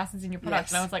beta-hydroxy acids in your product.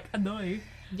 Yes. And I was like, no.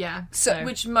 Yeah. So-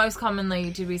 which most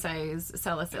commonly, did we say, is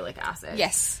salicylic acid?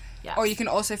 Yes. Yes. Or you can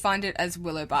also find it as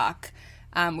willow bark,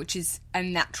 which is a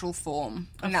natural form,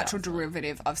 a natural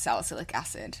derivative of salicylic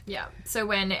acid. Yeah. So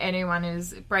when anyone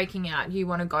is breaking out, you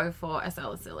want to go for a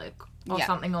salicylic or Yeah.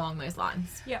 something along those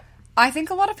lines. Yep. I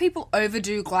think a lot of people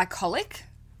overdo glycolic.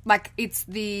 Like, it's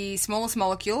the smallest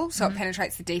molecule, so it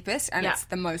penetrates the deepest, and Yeah. it's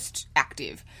the most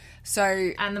active.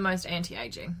 So And the most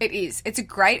anti-aging. it is. It's a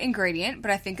great ingredient, but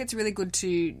I think it's really good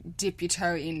to dip your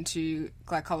toe into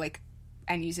glycolic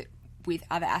and use it with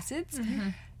other acids.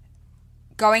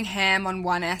 Going ham on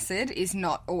one acid is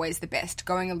not always the best.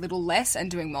 Going a little less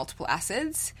and doing multiple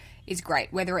acids is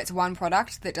great, whether it's one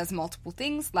product that does multiple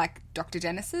things, like Dr.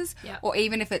 Dennis's, Yep. or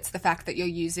even if it's the fact that you're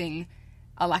using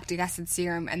a lactic acid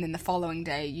serum, and then the following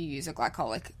day you use a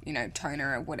glycolic,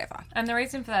 toner or whatever. And the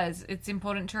reason for that is it's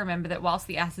important to remember that whilst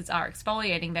the acids are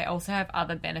exfoliating, they also have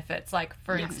other benefits, like,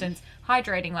 for instance,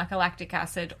 hydrating, like a lactic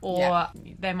acid, or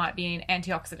there might be an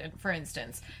antioxidant, for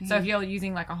instance. So if you're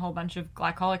using, like, a whole bunch of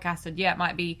glycolic acid, it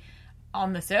might be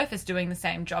on the surface doing the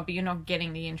same job, but you're not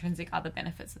getting the intrinsic other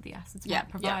benefits that the acids might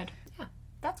provide. Yeah,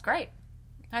 that's great.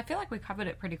 I feel like we covered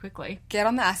it pretty quickly. Get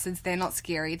on the acids. They're not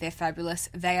scary. They're fabulous.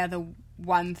 They are the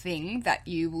one thing that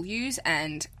you will use,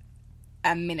 and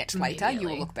a minute later you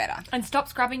will look better. And stop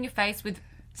scrubbing your face with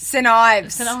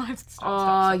Sinives.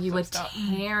 Stop, you were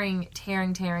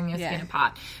tearing your skin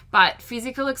apart. But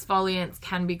physical exfoliants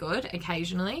can be good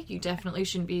occasionally. You definitely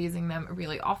shouldn't be using them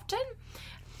really often.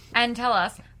 And tell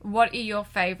us, what are your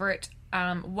favourite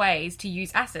ways to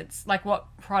use acids? Like,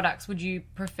 what products would you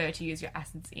prefer to use your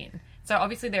acids in? So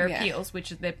obviously there are peels, which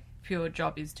their pure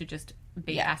job is to just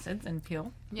be acids and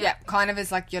peel. Yeah, kind of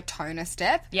as like your toner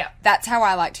step. Yeah. That's how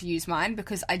I like to use mine,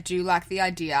 because I do like the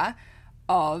idea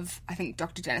of, I think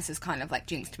Dr. Dennis is kind of like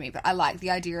jinxed me, but I like the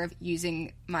idea of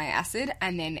using my acid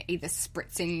and then either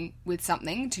spritzing with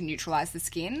something to neutralise the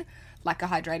skin, like a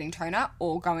hydrating toner,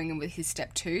 or going in with his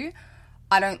step 2.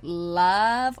 I don't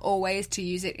love always to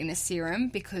use it in a serum,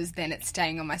 because then it's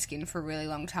staying on my skin for a really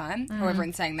long time. However,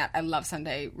 in saying that, I love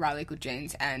Sunday Riley Good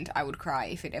Genes, and I would cry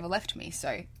if it ever left me.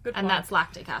 So, and that's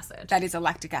lactic acid. That is a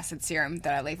lactic acid serum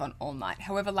that I leave on all night.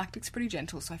 However, lactic's pretty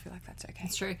gentle, so I feel like that's okay.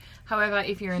 It's true. However,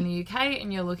 if you're in the UK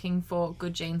and you're looking for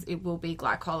Good Genes, it will be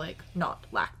glycolic, not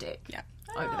lactic. Yeah.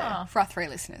 Over there. For our 3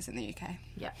 listeners in the UK.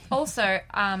 Yeah. Also,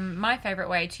 my favourite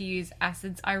way to use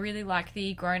acids, I really like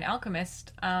the Grown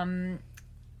Alchemist.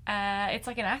 It's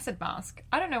like an acid mask.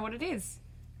 I don't know what it is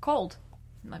called.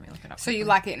 Let me look it up. So you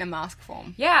like it in a mask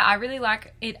form? Yeah, I really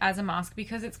like it as a mask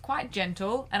because it's quite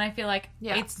gentle, and I feel like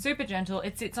it's super gentle.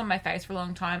 It sits on my face for a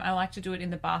long time. I like to do it in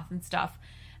the bath and stuff.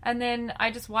 And then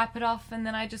I just wipe it off, and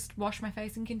then I just wash my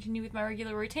face and continue with my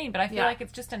regular routine. But I feel like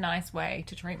it's just a nice way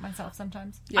to treat myself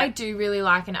sometimes. Yeah. I do really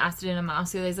like an acid in a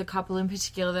mask. So there's a couple in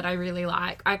particular that I really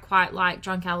like. I quite like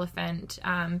Drunk Elephant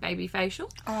Baby Facial.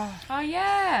 Oh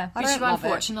yeah. Which you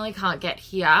unfortunately can't get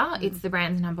here. It's the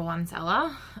brand's #1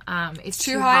 seller. It's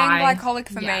too high in glycolic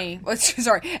for me. Well,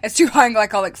 it's too high in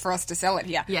glycolic for us to sell it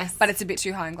here. Yes. But it's a bit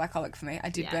too high in glycolic for me. I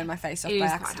did burn my face off by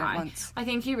accident once. I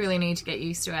think you really need to get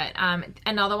used to it.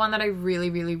 Another one that I really,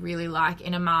 really, really like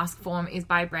in a mask form is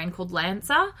by a brand called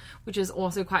Lancer, which is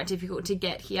also quite difficult to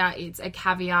get here. It's a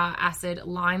caviar acid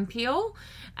lime peel,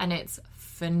 and it's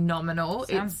phenomenal.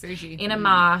 Sounds bougie. In a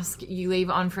mask, you leave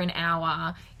it on for an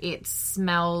hour. It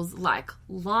smells like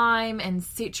lime and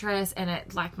citrus, and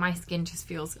it, like, my skin just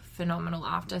feels phenomenal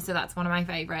after. So that's one of my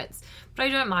favorites. But I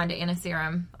don't mind it in a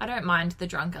serum. I don't mind the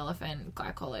Drunk Elephant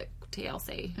glycolic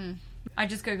TLC. I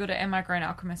just googled it, and my Grown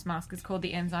Alchemist mask is called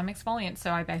the Enzyme Exfoliant,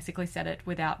 so I basically said it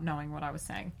without knowing what I was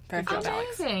saying. Perfect.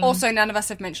 Also, none of us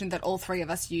have mentioned that all 3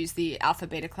 of us use the Alpha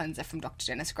Beta Cleanser from Dr.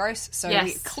 Dennis Gross, so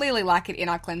we clearly like it in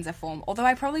our cleanser form, although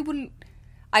I probably wouldn't...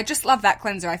 I just love that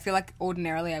cleanser. I feel like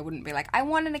ordinarily I wouldn't be like, I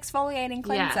want an exfoliating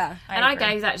cleanser. Yeah. And I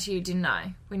gave that to you, didn't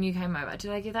I, when you came over?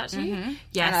 Did I give that to you?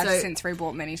 Yeah, and I've since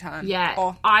rebought many times.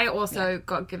 Yeah, I also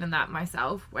got given that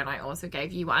myself when I also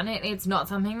gave you one. And it's not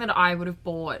something that I would have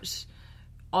bought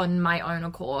on my own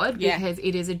accord because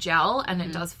it is a gel and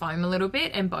it does foam a little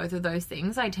bit, and both of those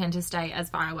things I tend to stay as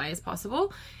far away as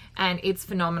possible, and it's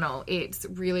phenomenal. It's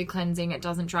really cleansing. It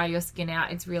doesn't dry your skin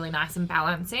out. It's really nice and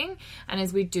balancing, and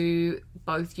as we do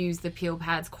both use the peel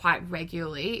pads quite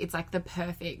regularly, it's like the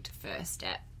perfect first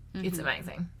step. It's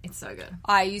amazing. It's so good.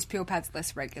 I use peel pads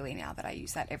less regularly now that I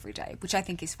use that every day, which I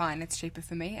think is fine. It's cheaper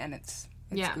for me and it's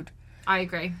good. I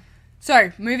agree.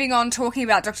 So, moving on, talking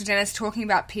about Dr. Dennis, talking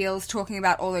about peels, talking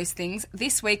about all those things.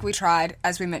 This week we tried,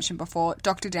 as we mentioned before,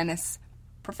 Dr. Dennis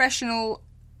professional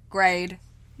grade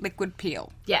liquid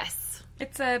peel. Yes.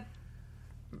 It's a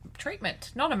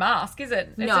treatment, not a mask, is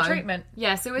it? It's a treatment.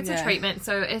 Yeah, so it's a treatment.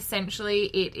 So essentially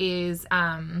it is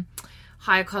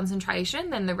higher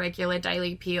concentration than the regular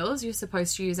daily peels. You're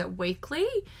supposed to use it weekly.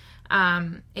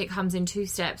 It comes in 2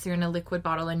 steps. You're in a liquid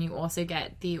bottle, and you also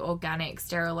get the organic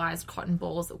sterilised cotton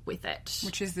balls with it.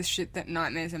 Which is the shit that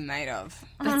nightmares are made of.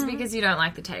 That's because you don't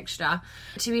like the texture.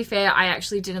 To be fair, I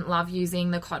actually didn't love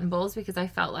using the cotton balls because I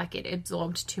felt like it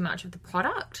absorbed too much of the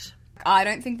product. I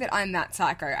don't think that I'm that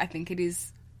psycho. I think it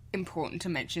is important to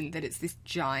mention that it's this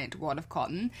giant wad of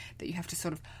cotton that you have to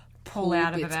sort of pull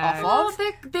out of bits the off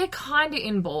bag. of. They're kind of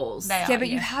in balls. They Yeah,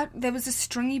 are, but there was a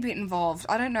stringy bit involved.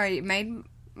 I don't know. It made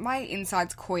my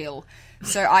insides coil.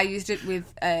 So I used it with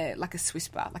like a Swiss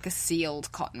bar, like a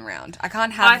sealed cotton round. I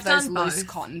can't have I've those done loose both.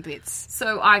 cotton bits.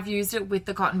 So I've used it with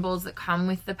the cotton balls that come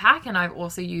with the pack, and I've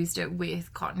also used it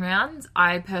with cotton rounds.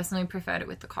 I personally preferred it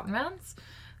with the cotton rounds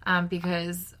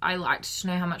because I liked to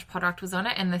know how much product was on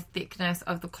it, and the thickness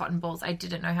of the cotton balls, I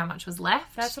didn't know how much was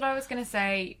left. That's what I was going to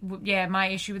say. Yeah, my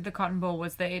issue with the cotton ball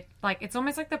was that it's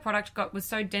almost like the product was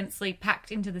so densely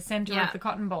packed into the center of the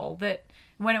cotton ball that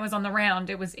when it was on the round,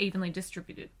 it was evenly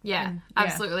distributed. Yeah,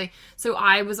 absolutely. So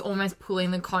I was almost pulling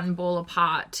the cotton ball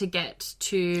apart to get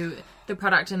to the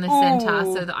product in the center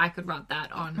so that I could rub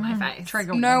that on my face.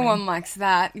 Trigger No warning. one likes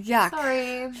that. Yuck.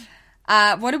 Sorry.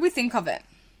 What did we think of it?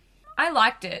 I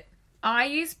liked it. I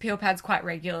use peel pads quite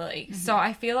regularly, so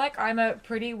I feel like I'm a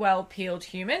pretty well-peeled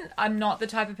human. I'm not the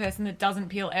type of person that doesn't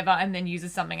peel ever and then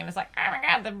uses something and it's like, oh my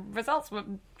god, the results were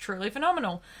truly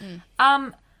phenomenal.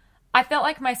 I felt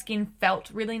like my skin felt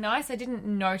really nice. I didn't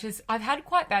notice. I've had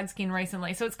quite bad skin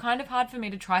recently, so it's kind of hard for me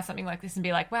to try something like this and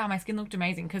be like, wow, my skin looked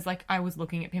amazing, because like I was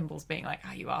looking at pimples being like,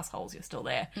 oh, you assholes, you're still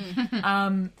there.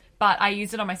 But I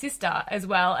used it on my sister as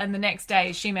well, and the next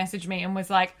day she messaged me and was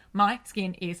like, my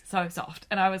skin is so soft.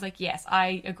 And I was like, yes,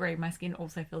 I agree. My skin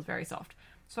also feels very soft.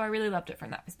 So I really loved it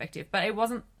from that perspective, but it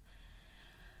wasn't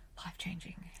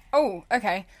life-changing. Oh,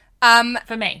 okay.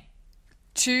 For me.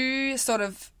 To sort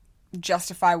of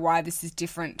justify why this is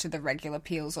different to the regular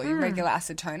peels or your regular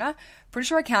acid toner, pretty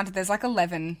sure I counted there's like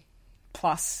 11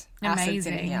 plus acids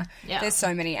in here. Yeah. There's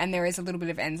so many, and there is a little bit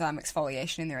of enzyme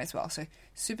exfoliation in there as well. So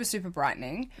super, super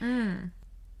brightening.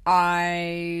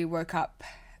 I woke up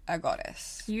a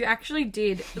goddess. You actually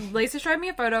did. Lisa showed me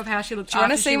a photo of how she looked. Do you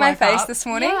want to see my face this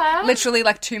morning? Yeah. Literally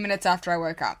like 2 minutes after I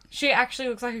woke up. She actually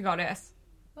looks like a goddess.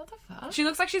 What the fuck? She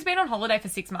looks like she's been on holiday for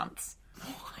 6 months.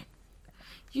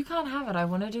 You can't have it. I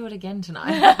want to do it again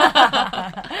tonight.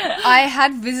 I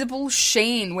had visible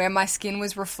sheen where my skin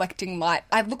was reflecting light.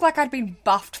 I looked like I'd been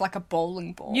buffed like a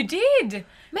bowling ball. You did.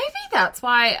 Maybe that's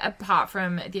why, apart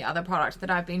from the other product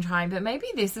that I've been trying, but maybe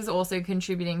this is also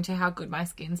contributing to how good my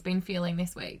skin's been feeling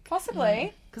this week.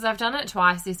 Possibly. Because I've done it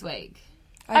twice this week.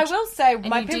 I will say And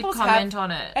my you did pimples comment on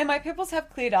it. And my pimples have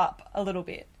cleared up a little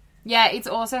bit. Yeah, it's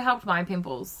also helped my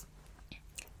pimples.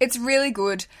 It's really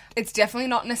good. It's definitely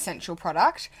not an essential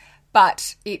product,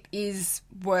 but it is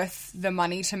worth the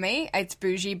money to me. It's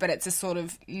bougie, but it's a sort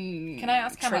of Can I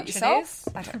ask how treat much yourself. it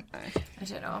is? I don't know. I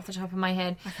don't know off the top of my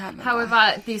head. I can't remember.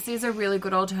 However, this is a really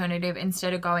good alternative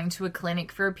instead of going to a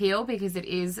clinic for a peel, because it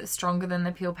is stronger than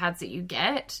the peel pads that you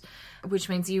get, which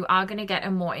means you are going to get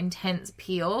a more intense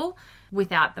peel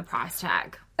without the price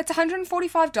tag. It's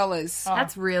 $145.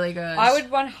 That's really good. I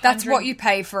would 100. That's what you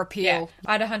pay for a peel. Yeah,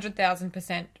 I'd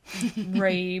 100,000%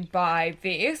 re-buy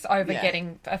this over Yeah.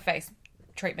 getting a face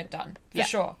treatment done for Yeah.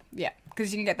 sure. Yeah,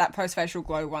 because you can get that post-facial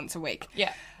glow once a week.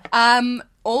 Yeah.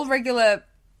 All regular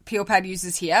peel pad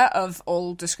users here of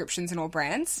all descriptions and all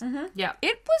brands. Yeah.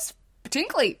 It was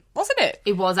tinkly, wasn't it?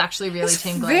 It was actually really It's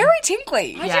tingly. very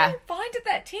tinkly. I Yeah. didn't find it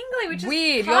that tingly, which is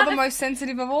Weird. kind You're the of most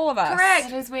sensitive of all of us. correct.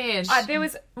 It is weird. There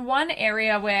was one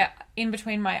area where, in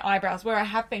between my eyebrows, where I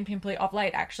have been pimply of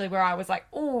late, actually, where I was like,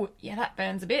 oh, yeah, that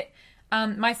burns a bit.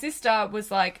 My sister was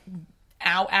like,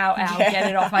 ow, ow, ow, get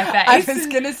it off my I face. was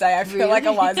going to say, I feel like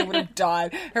Eliza would have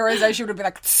died. Her rosacea would have been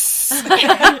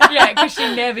like, Yeah, because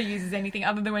she never uses anything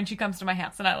other than when she comes to my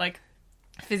house and I like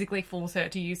physically force her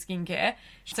to use skincare.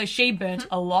 So she burnt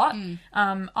a lot.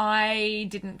 I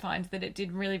didn't find that it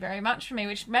did really very much for me,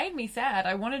 which made me sad.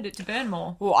 I wanted it to burn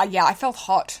more. well, I felt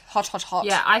hot.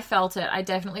 Yeah, I felt it. I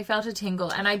dedefinitely felt a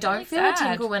tingle. And I don't feel a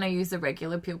tingle when I use the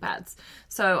regular peel pads.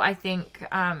 So I think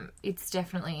it's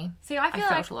definitely... See, I feel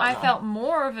felt a lot like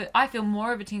more. I feel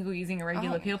more of a tingle using a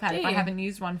regular peel pad if I you? haven't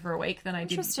used one for a week than I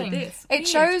did with Interesting. this. It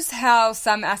shows how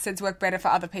some acids work better for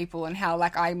other people and how,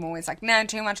 like, I'm always like, no,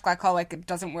 too much glycolic, it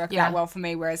doesn't work Yeah. that well for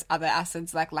me, whereas other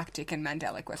acids like lactic and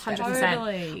mandelic work better. 100%.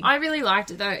 Totally. I really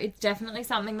liked it though. It's definitely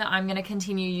something that I'm going to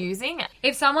continue using.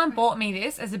 If someone bought me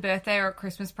this as a birthday or a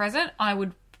Christmas present, I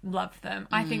would love them.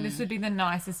 I think this would be the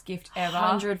nicest gift ever.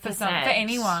 100%. For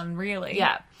anyone, really.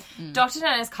 Yeah. Dr.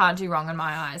 Dennis can't do wrong in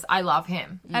my eyes. I love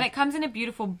him. And it comes in a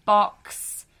beautiful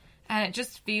box, and it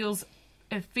just feels...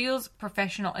 It feels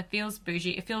professional. It feels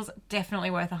bougie. It feels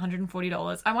definitely worth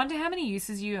 $140. I wonder how many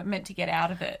uses you are meant to get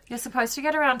out of it. You're supposed to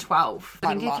get around 12. I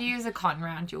Quite think a if lot. you use a cotton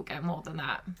round, you'll get more than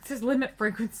that. It says limit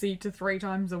frequency to 3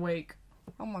 times a week.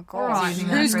 Oh my Right. god.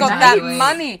 Who's Using got that that for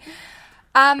money?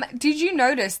 Did you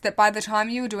notice that by the time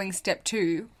you were doing step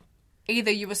 2,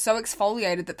 either you were so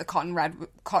exfoliated that the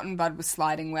cotton bud was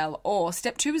sliding well, or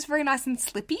step 2 was very nice and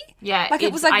slippy. Yeah, like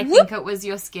it was like I whoop. think it was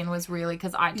your skin was really,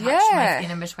 because I touched my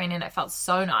skin in between and it felt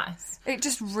so nice. It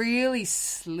just really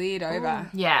slid over.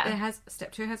 Yeah.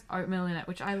 Step 2 has oatmeal in it,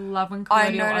 which I love when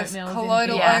colloidal oatmeal is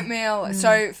colloidal oatmeal.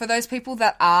 So for those people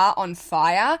that are on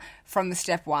fire from the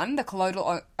step 1, the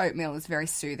colloidal oatmeal is very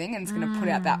soothing and it's going to put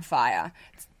out that fire.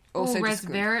 It's also just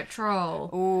good.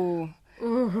 Resveratrol. Ooh.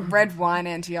 Red wine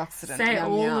antioxidant. Say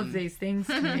yum, all yum. of these things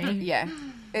to me. Yeah,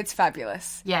 it's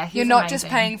fabulous. Yeah, he's you're not amazing. just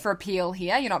paying for a peel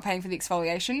here. You're not paying for the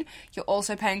exfoliation. You're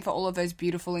also paying for all of those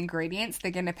beautiful ingredients.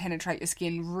 They're going to penetrate your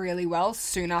skin really well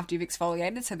soon after you've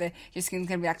exfoliated, so your skin's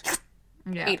going to be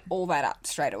like, eat all that up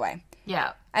straight away.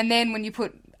 Yeah. And then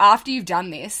after you've done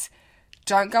this,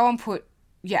 don't go and put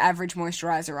your average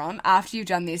moisturizer on. After you've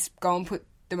done this, go and put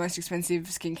the most expensive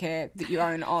skincare that you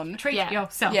own on. Treat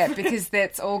yourself. Yeah, because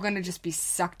that's all going to just be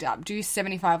sucked up. Do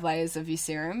 75 layers of your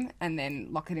serum and then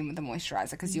lock it in with the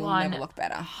moisturizer because you'll never look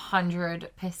better.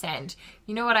 100%.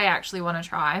 You know what I actually want to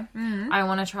try? I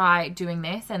want to try doing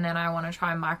this, and then I want to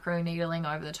try micro needling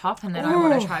over the top, and then I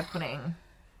want to try putting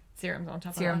serums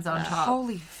on top.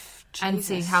 Holy and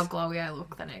see how glowy I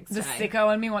look the next day. The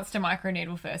sicko in me wants to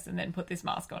microneedle first and then put this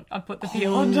mask on. I'd put the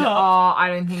peel on top. Oh, I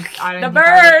don't think the burn.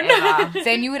 I would ever.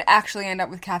 Then you would actually end up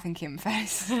with Kath and Kim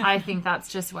face. I think that's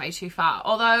just way too far.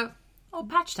 Although, I'll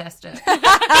patch test it.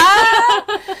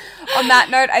 On that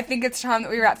note, I think it's time that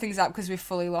we wrap things up because we've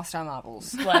fully lost our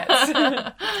marbles. Let's.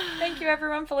 Thank you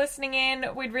everyone for listening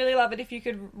in. We'd really love it if you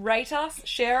could rate us,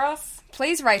 share us.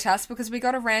 Please rate us because we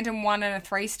got a random 1 and a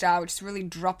 3-star, which really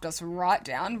dropped us right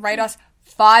down. Rate us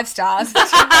 5 stars. I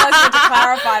just need to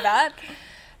clarify that.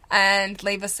 And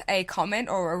leave us a comment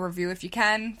or a review if you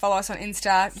can. Follow us on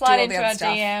Insta. Slide do all into the other our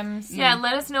stuff. DMs. Yeah,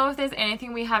 let us know if there's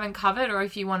anything we haven't covered or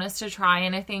if you want us to try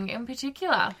anything in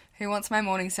particular. Who wants my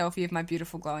morning selfie of my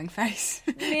beautiful glowing face?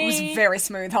 It was very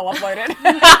smooth. I'll upload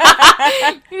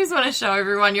it. You just want to show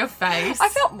everyone your face. I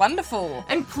felt wonderful.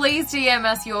 And please DM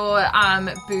us your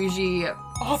bougie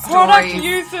product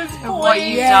uses, please. of what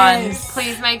you've done.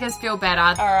 Please make us feel better.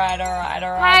 All right.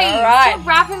 Hey, stop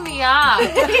wrapping me up.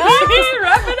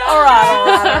 Wrap it up. All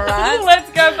right.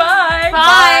 Let's go. Bye.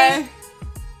 Bye.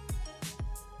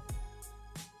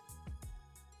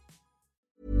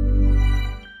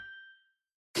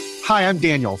 Hi, I'm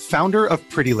Daniel, founder of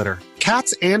Pretty Litter.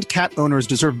 Cats and cat owners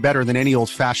deserve better than any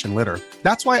old-fashioned litter.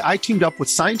 That's why I teamed up with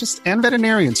scientists and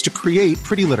veterinarians to create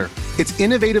Pretty Litter. Its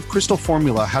innovative crystal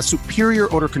formula has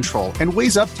superior odor control and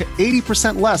weighs up to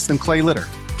 80% less than clay litter.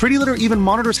 Pretty Litter even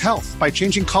monitors health by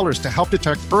changing colors to help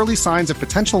detect early signs of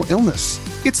potential illness.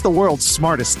 It's the world's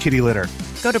smartest kitty litter.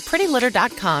 Go to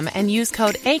prettylitter.com and use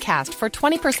code ACAST for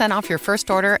 20% off your first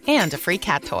order and a free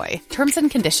cat toy. Terms and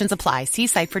conditions apply. See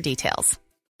site for details.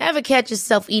 Ever catch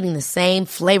yourself eating the same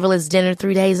flavorless dinner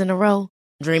 3 days in a row?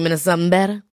 Dreaming of something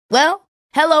better? Well,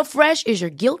 HelloFresh is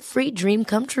your guilt-free dream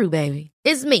come true, baby.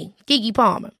 It's me, Keke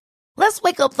Palmer. Let's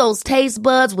wake up those taste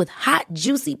buds with hot,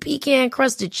 juicy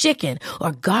pecan-crusted chicken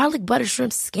or garlic butter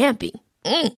shrimp scampi.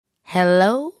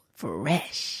 Hello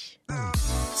Fresh.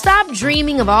 Stop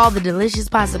dreaming of all the delicious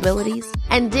possibilities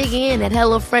and dig in at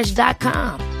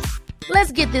HelloFresh.com.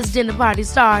 Let's get this dinner party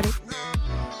started.